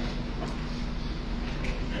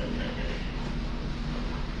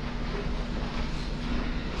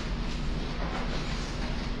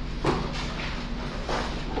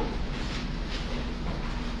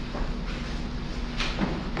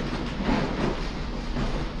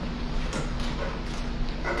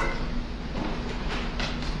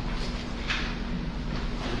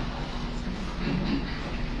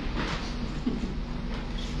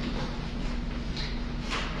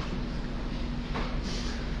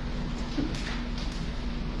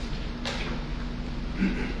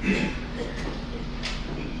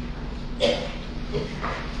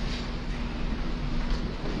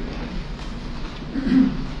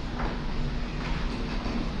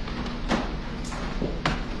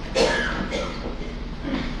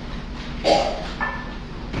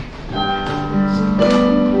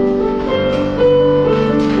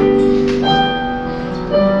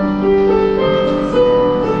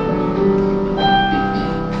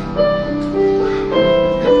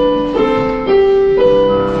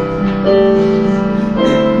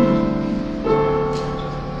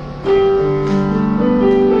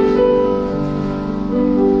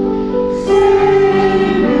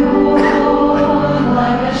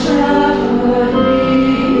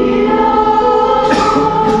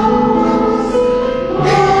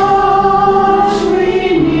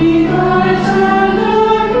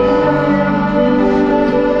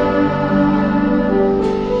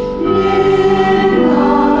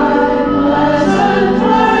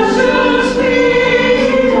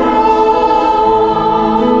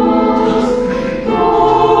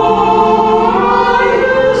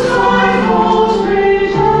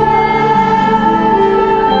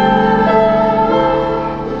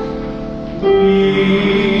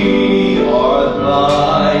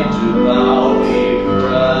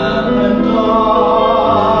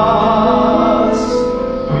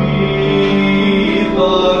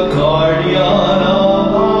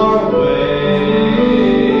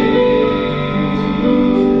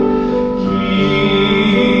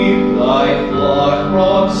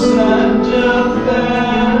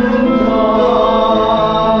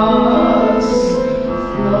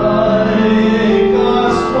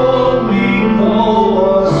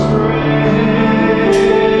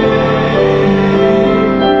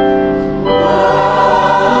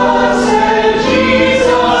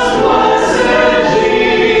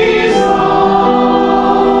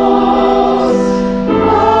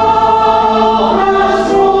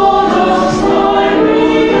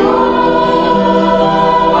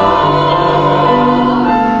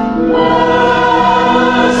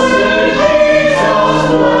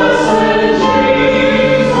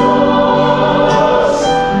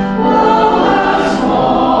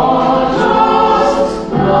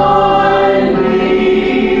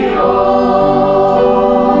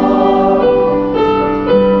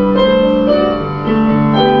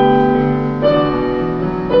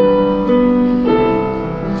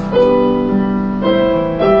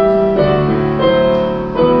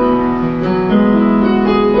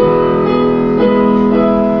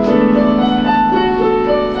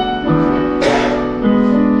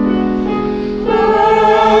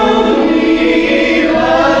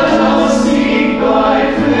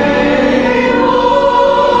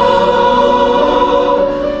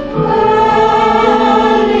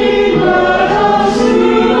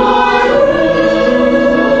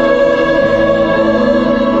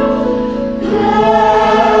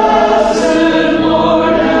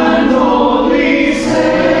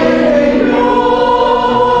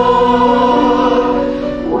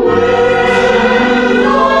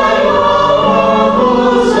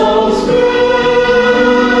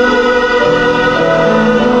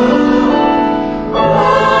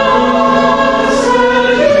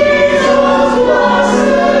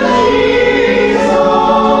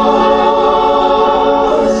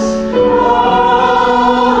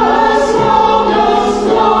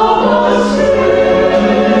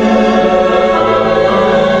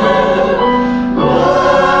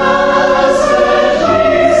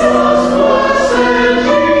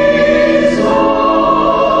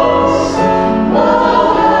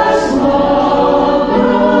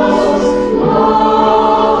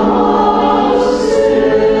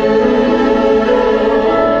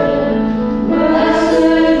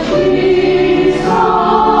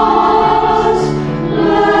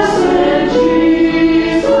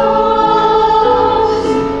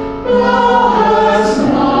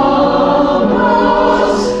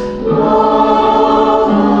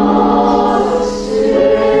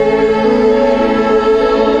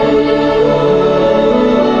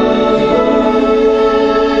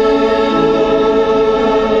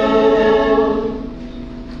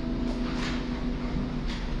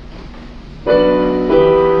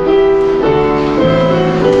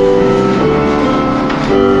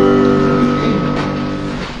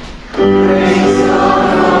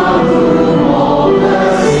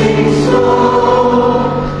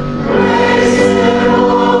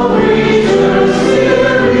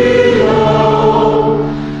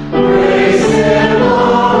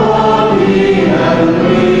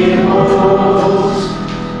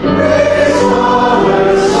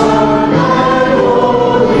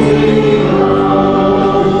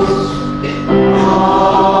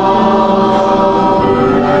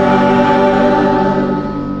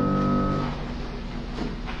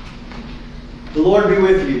 The Lord be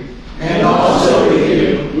with you. And also with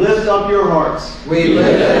you. Lift up your hearts. We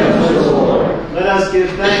lift them to the Lord. Let us give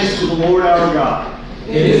thanks to the Lord our God.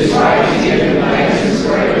 It is right to give him thanks and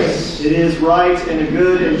praise. It is right and a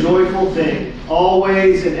good and joyful thing,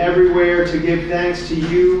 always and everywhere, to give thanks to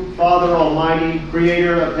you, Father Almighty,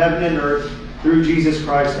 Creator of heaven and earth, through Jesus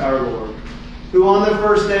Christ our Lord, who on the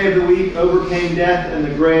first day of the week overcame death and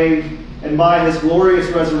the grave, and by his glorious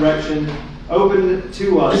resurrection opened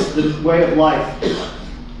to us the way of life,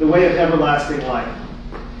 the way of everlasting life.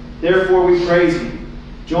 Therefore we praise you,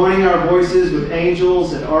 joining our voices with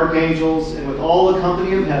angels and archangels and with all the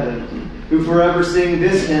company of heaven, who forever sing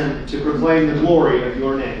this hymn to proclaim the glory of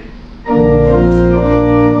your name.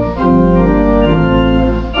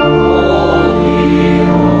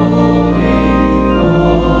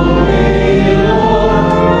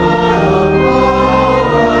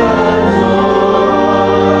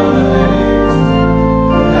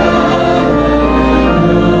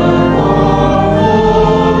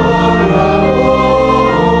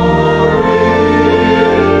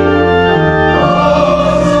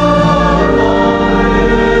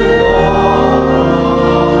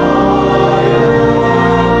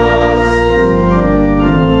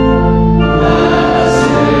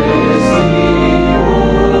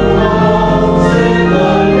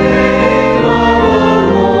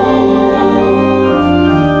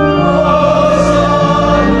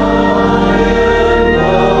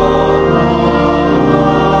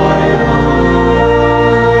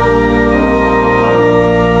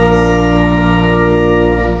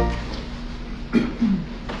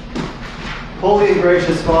 Holy and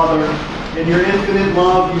gracious Father, in your infinite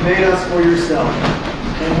love you made us for yourself.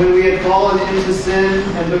 And when we had fallen into sin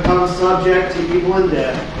and become subject to evil and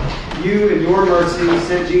death, you in your mercy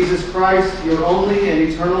sent Jesus Christ, your only and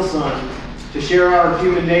eternal Son, to share our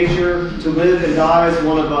human nature, to live and die as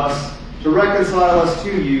one of us, to reconcile us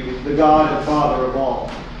to you, the God and Father of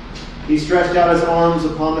all. He stretched out his arms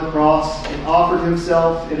upon the cross and offered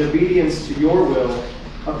himself in obedience to your will,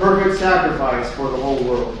 a perfect sacrifice for the whole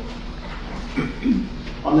world.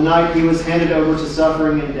 On the night he was handed over to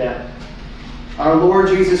suffering and death, our Lord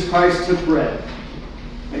Jesus Christ took bread,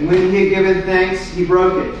 and when he had given thanks, he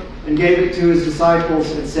broke it and gave it to his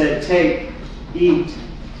disciples and said, "Take, eat.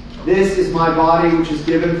 This is my body which is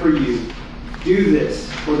given for you. Do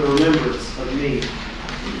this for the remembrance of me."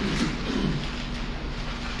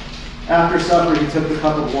 After supper, he took the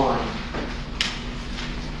cup of wine.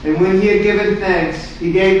 And when he had given thanks,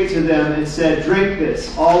 he gave it to them and said, "Drink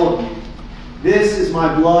this, all of you. This is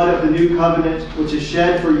my blood of the new covenant, which is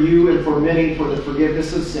shed for you and for many for the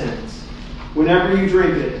forgiveness of sins. Whenever you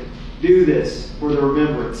drink it, do this for the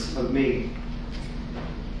remembrance of me."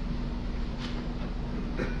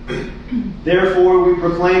 Therefore, we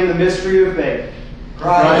proclaim the mystery of faith.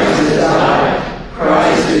 Christ is alive.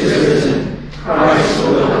 Christ is risen. Christ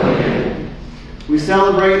will come again. We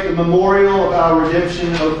celebrate the memorial of our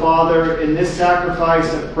redemption, O Father, in this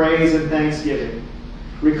sacrifice of praise and thanksgiving.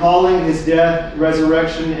 Recalling his death,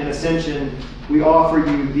 resurrection, and ascension, we offer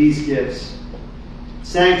you these gifts.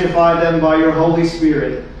 Sanctify them by your Holy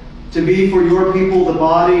Spirit, to be for your people the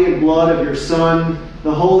body and blood of your Son,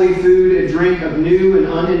 the holy food and drink of new and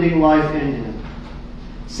unending life in him.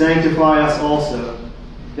 Sanctify us also,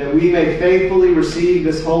 that we may faithfully receive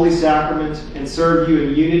this holy sacrament and serve you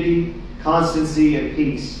in unity, constancy, and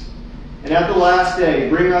peace. And at the last day,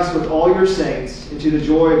 bring us with all your saints into the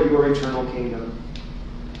joy of your eternal kingdom.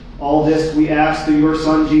 All this we ask through your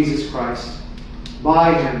Son, Jesus Christ,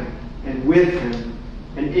 by him and with him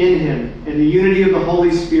and in him, in the unity of the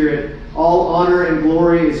Holy Spirit. All honor and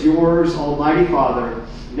glory is yours, Almighty Father,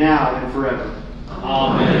 now and forever.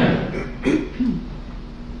 Amen.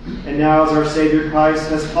 And now, as our Savior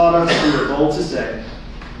Christ has taught us, we are bold to say,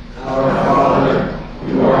 Our Father,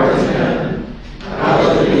 who art in heaven,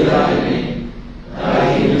 hallowed be thy name.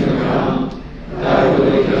 Thy kingdom come, thy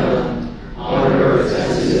will be done, on earth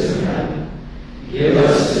as it is in heaven. Give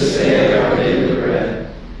us this day our daily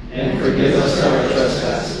bread, and forgive us our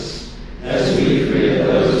trespasses, as we forgive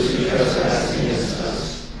those who trespass against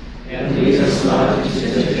us. And lead us not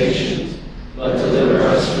into temptation, but deliver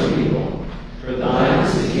us from evil. For thine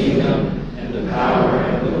is the kingdom, and the power,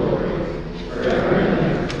 and the glory, forever and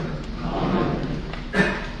ever.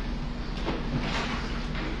 Amen.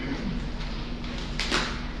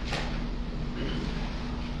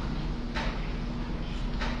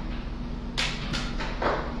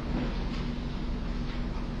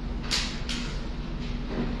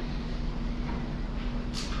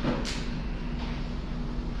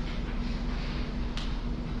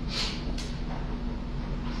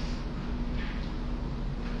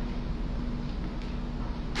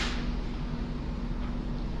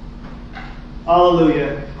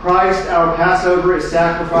 Hallelujah. Christ, our Passover, is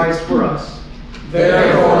sacrificed for us.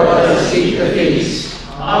 Therefore let us keep the feast.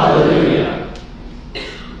 Hallelujah.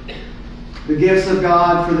 The gifts of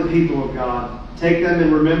God for the people of God. Take them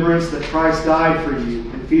in remembrance that Christ died for you,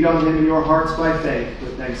 and feed on him in your hearts by faith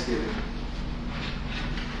with thanksgiving.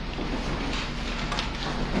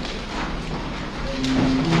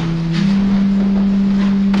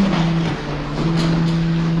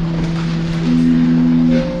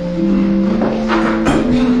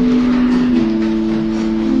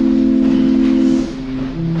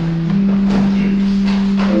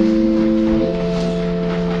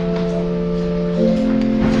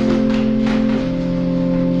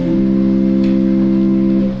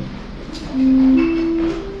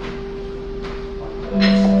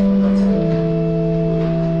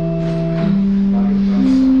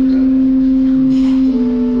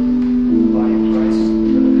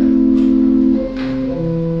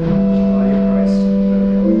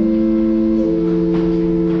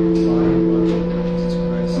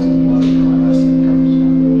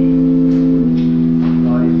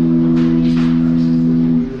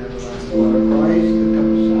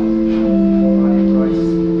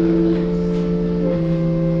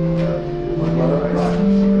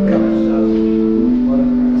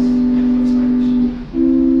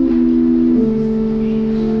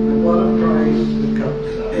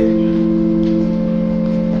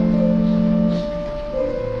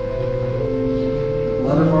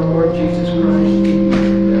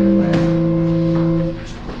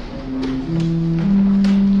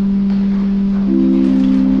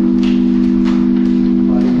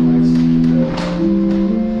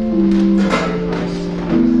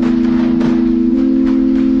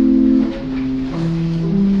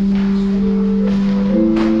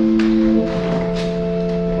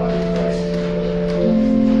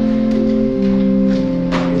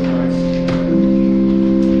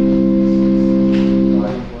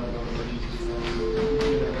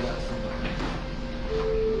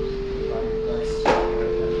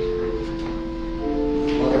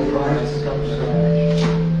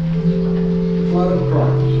 Blood of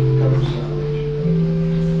Christ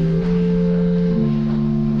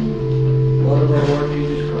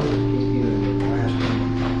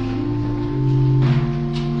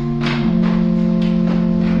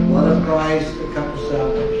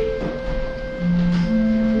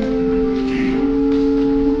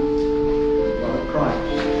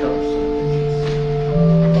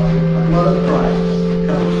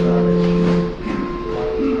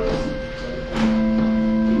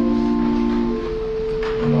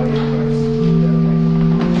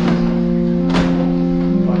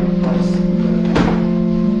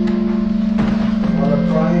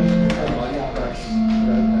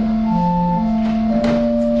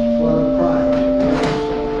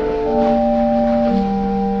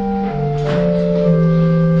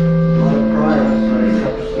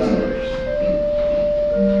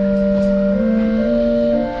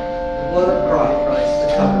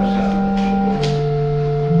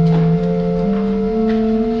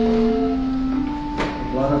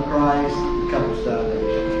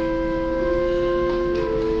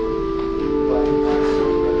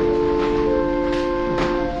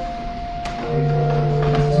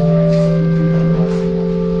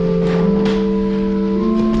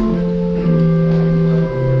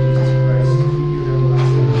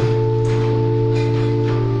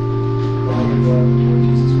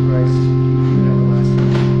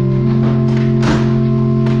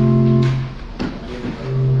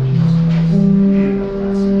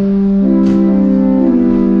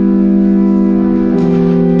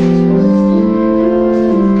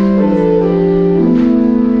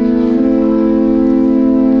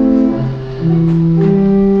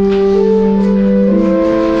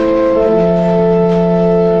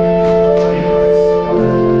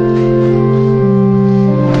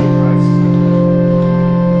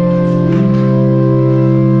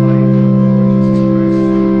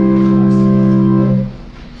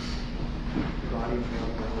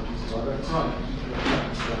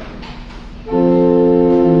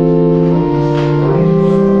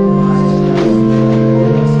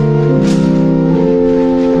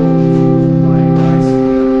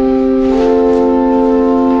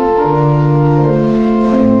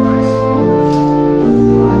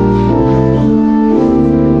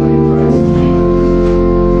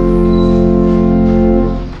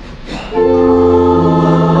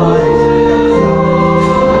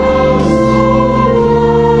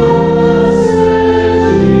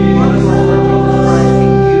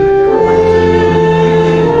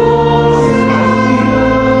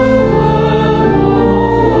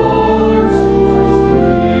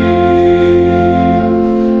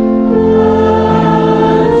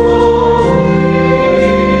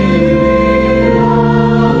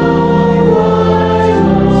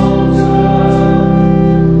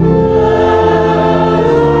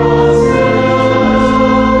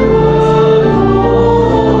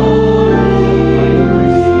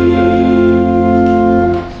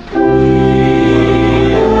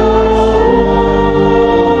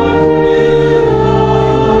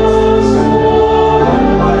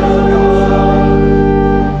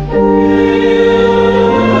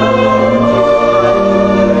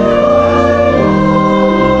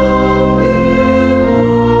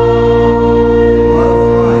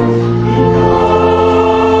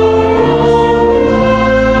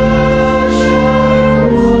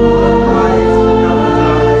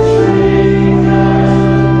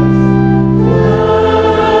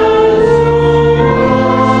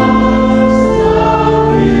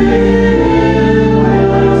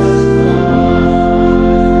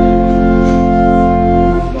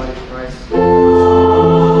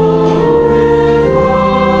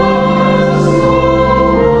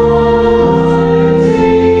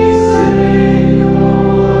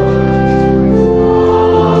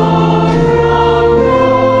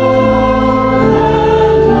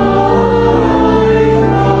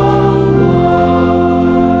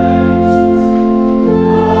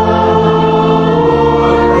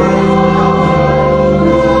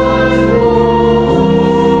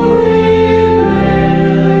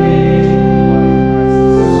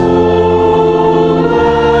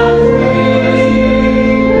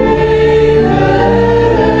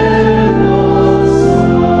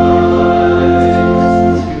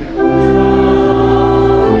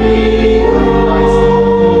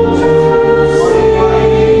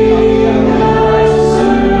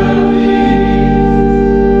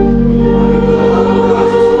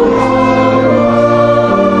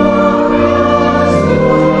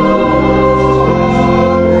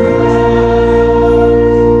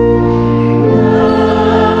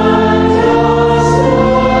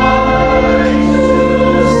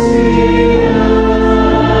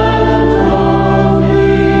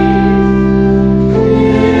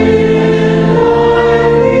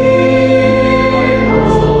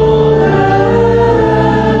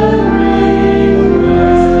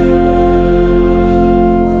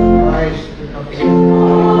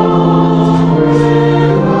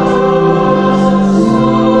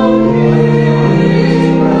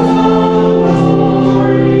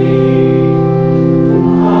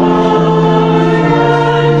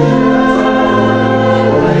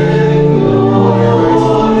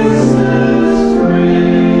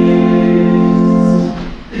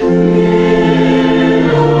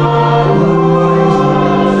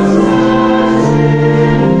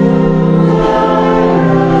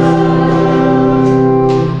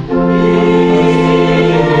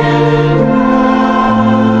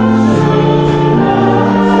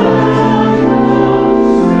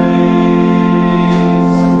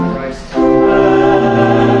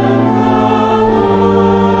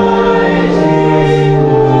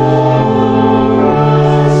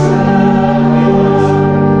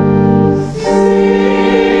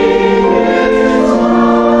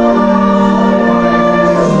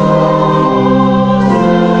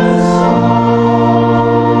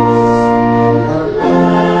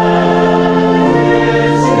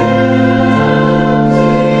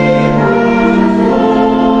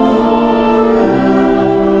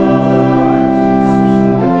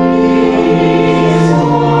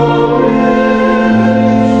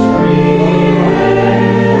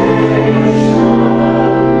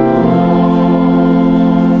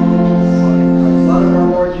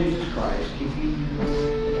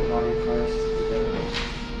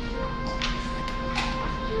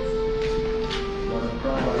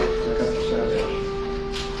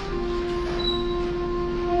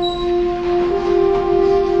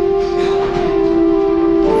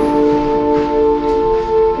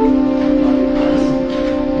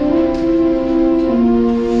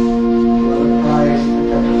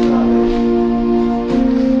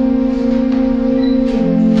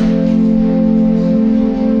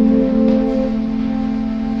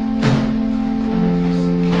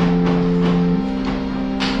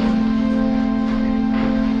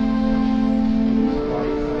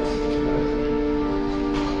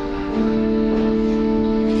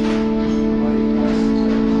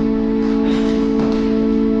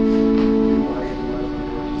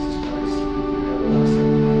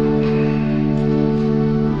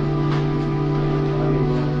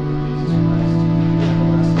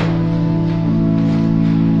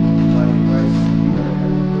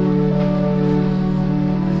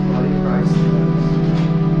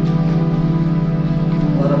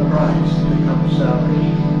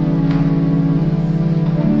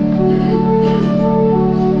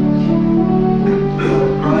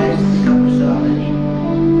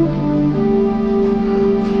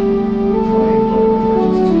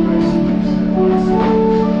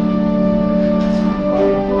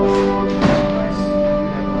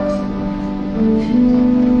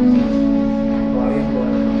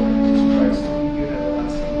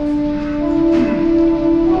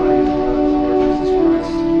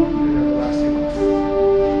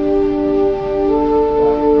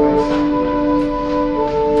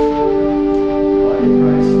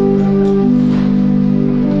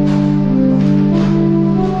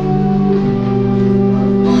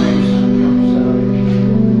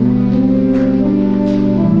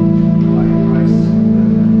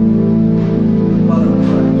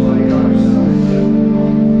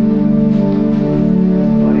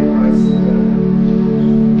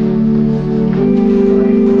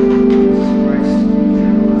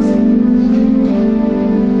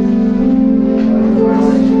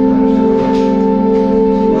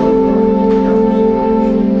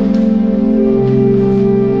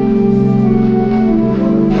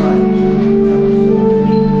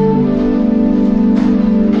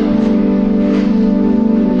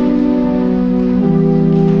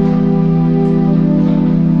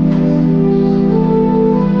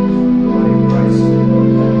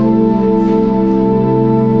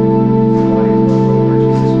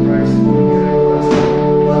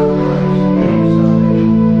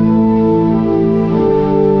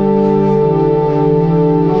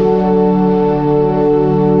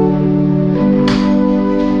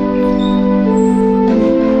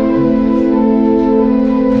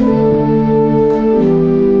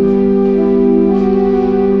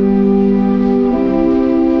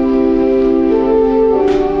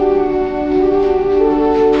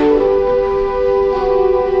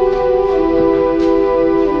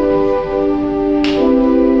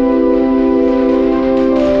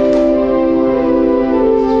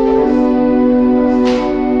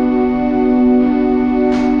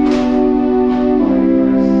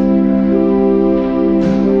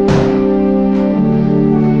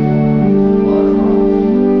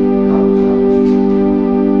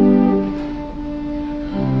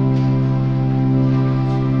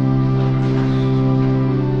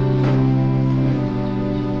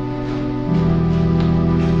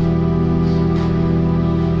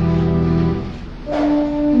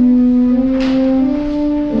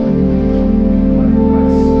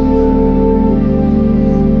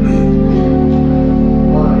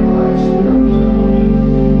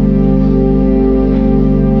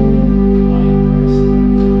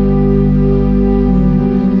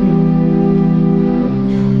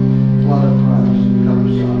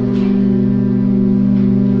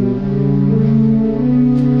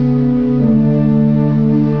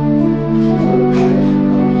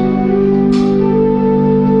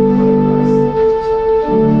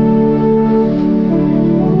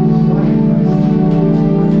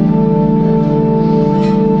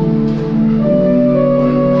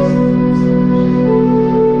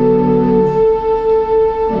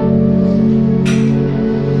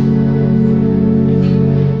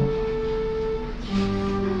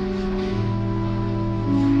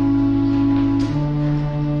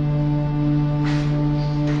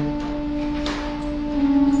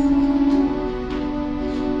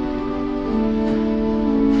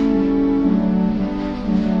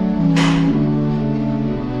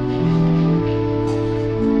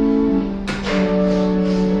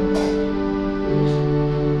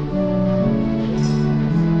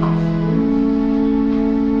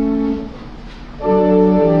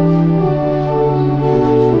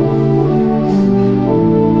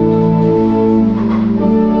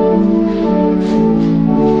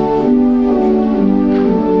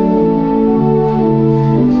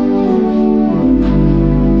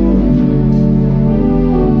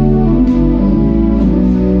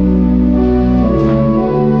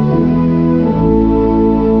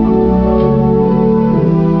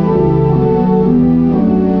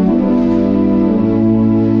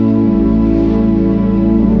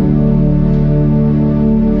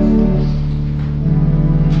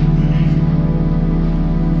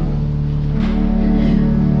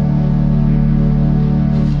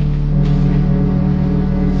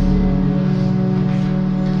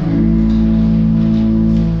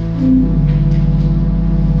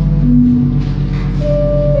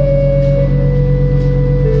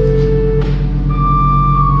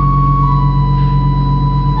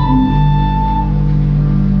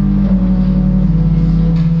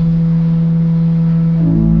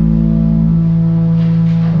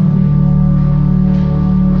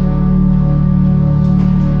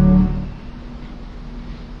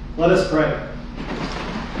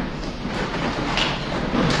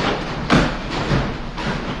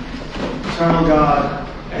eternal God,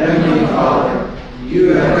 Heavenly Father,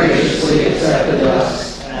 you have graciously accepted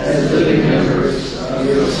us as living members of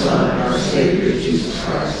your Son, our Savior, Jesus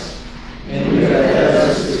Christ. And you have fed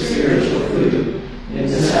us with spiritual food in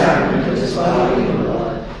the sacrament of his body and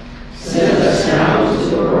blood. Send us now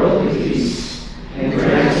into the world in peace, and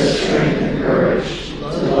grant us strength and courage to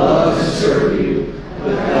love and serve you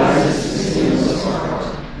with guidance and singleness of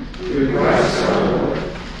heart. Through Christ our Lord.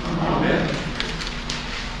 Amen.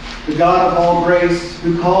 The God of all grace,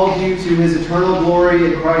 who called you to his eternal glory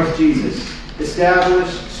in Christ Jesus, establish,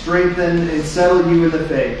 strengthen, and settle you in the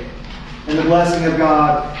faith. And the blessing of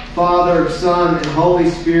God, Father, Son, and Holy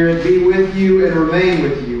Spirit be with you and remain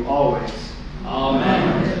with you always. Amen.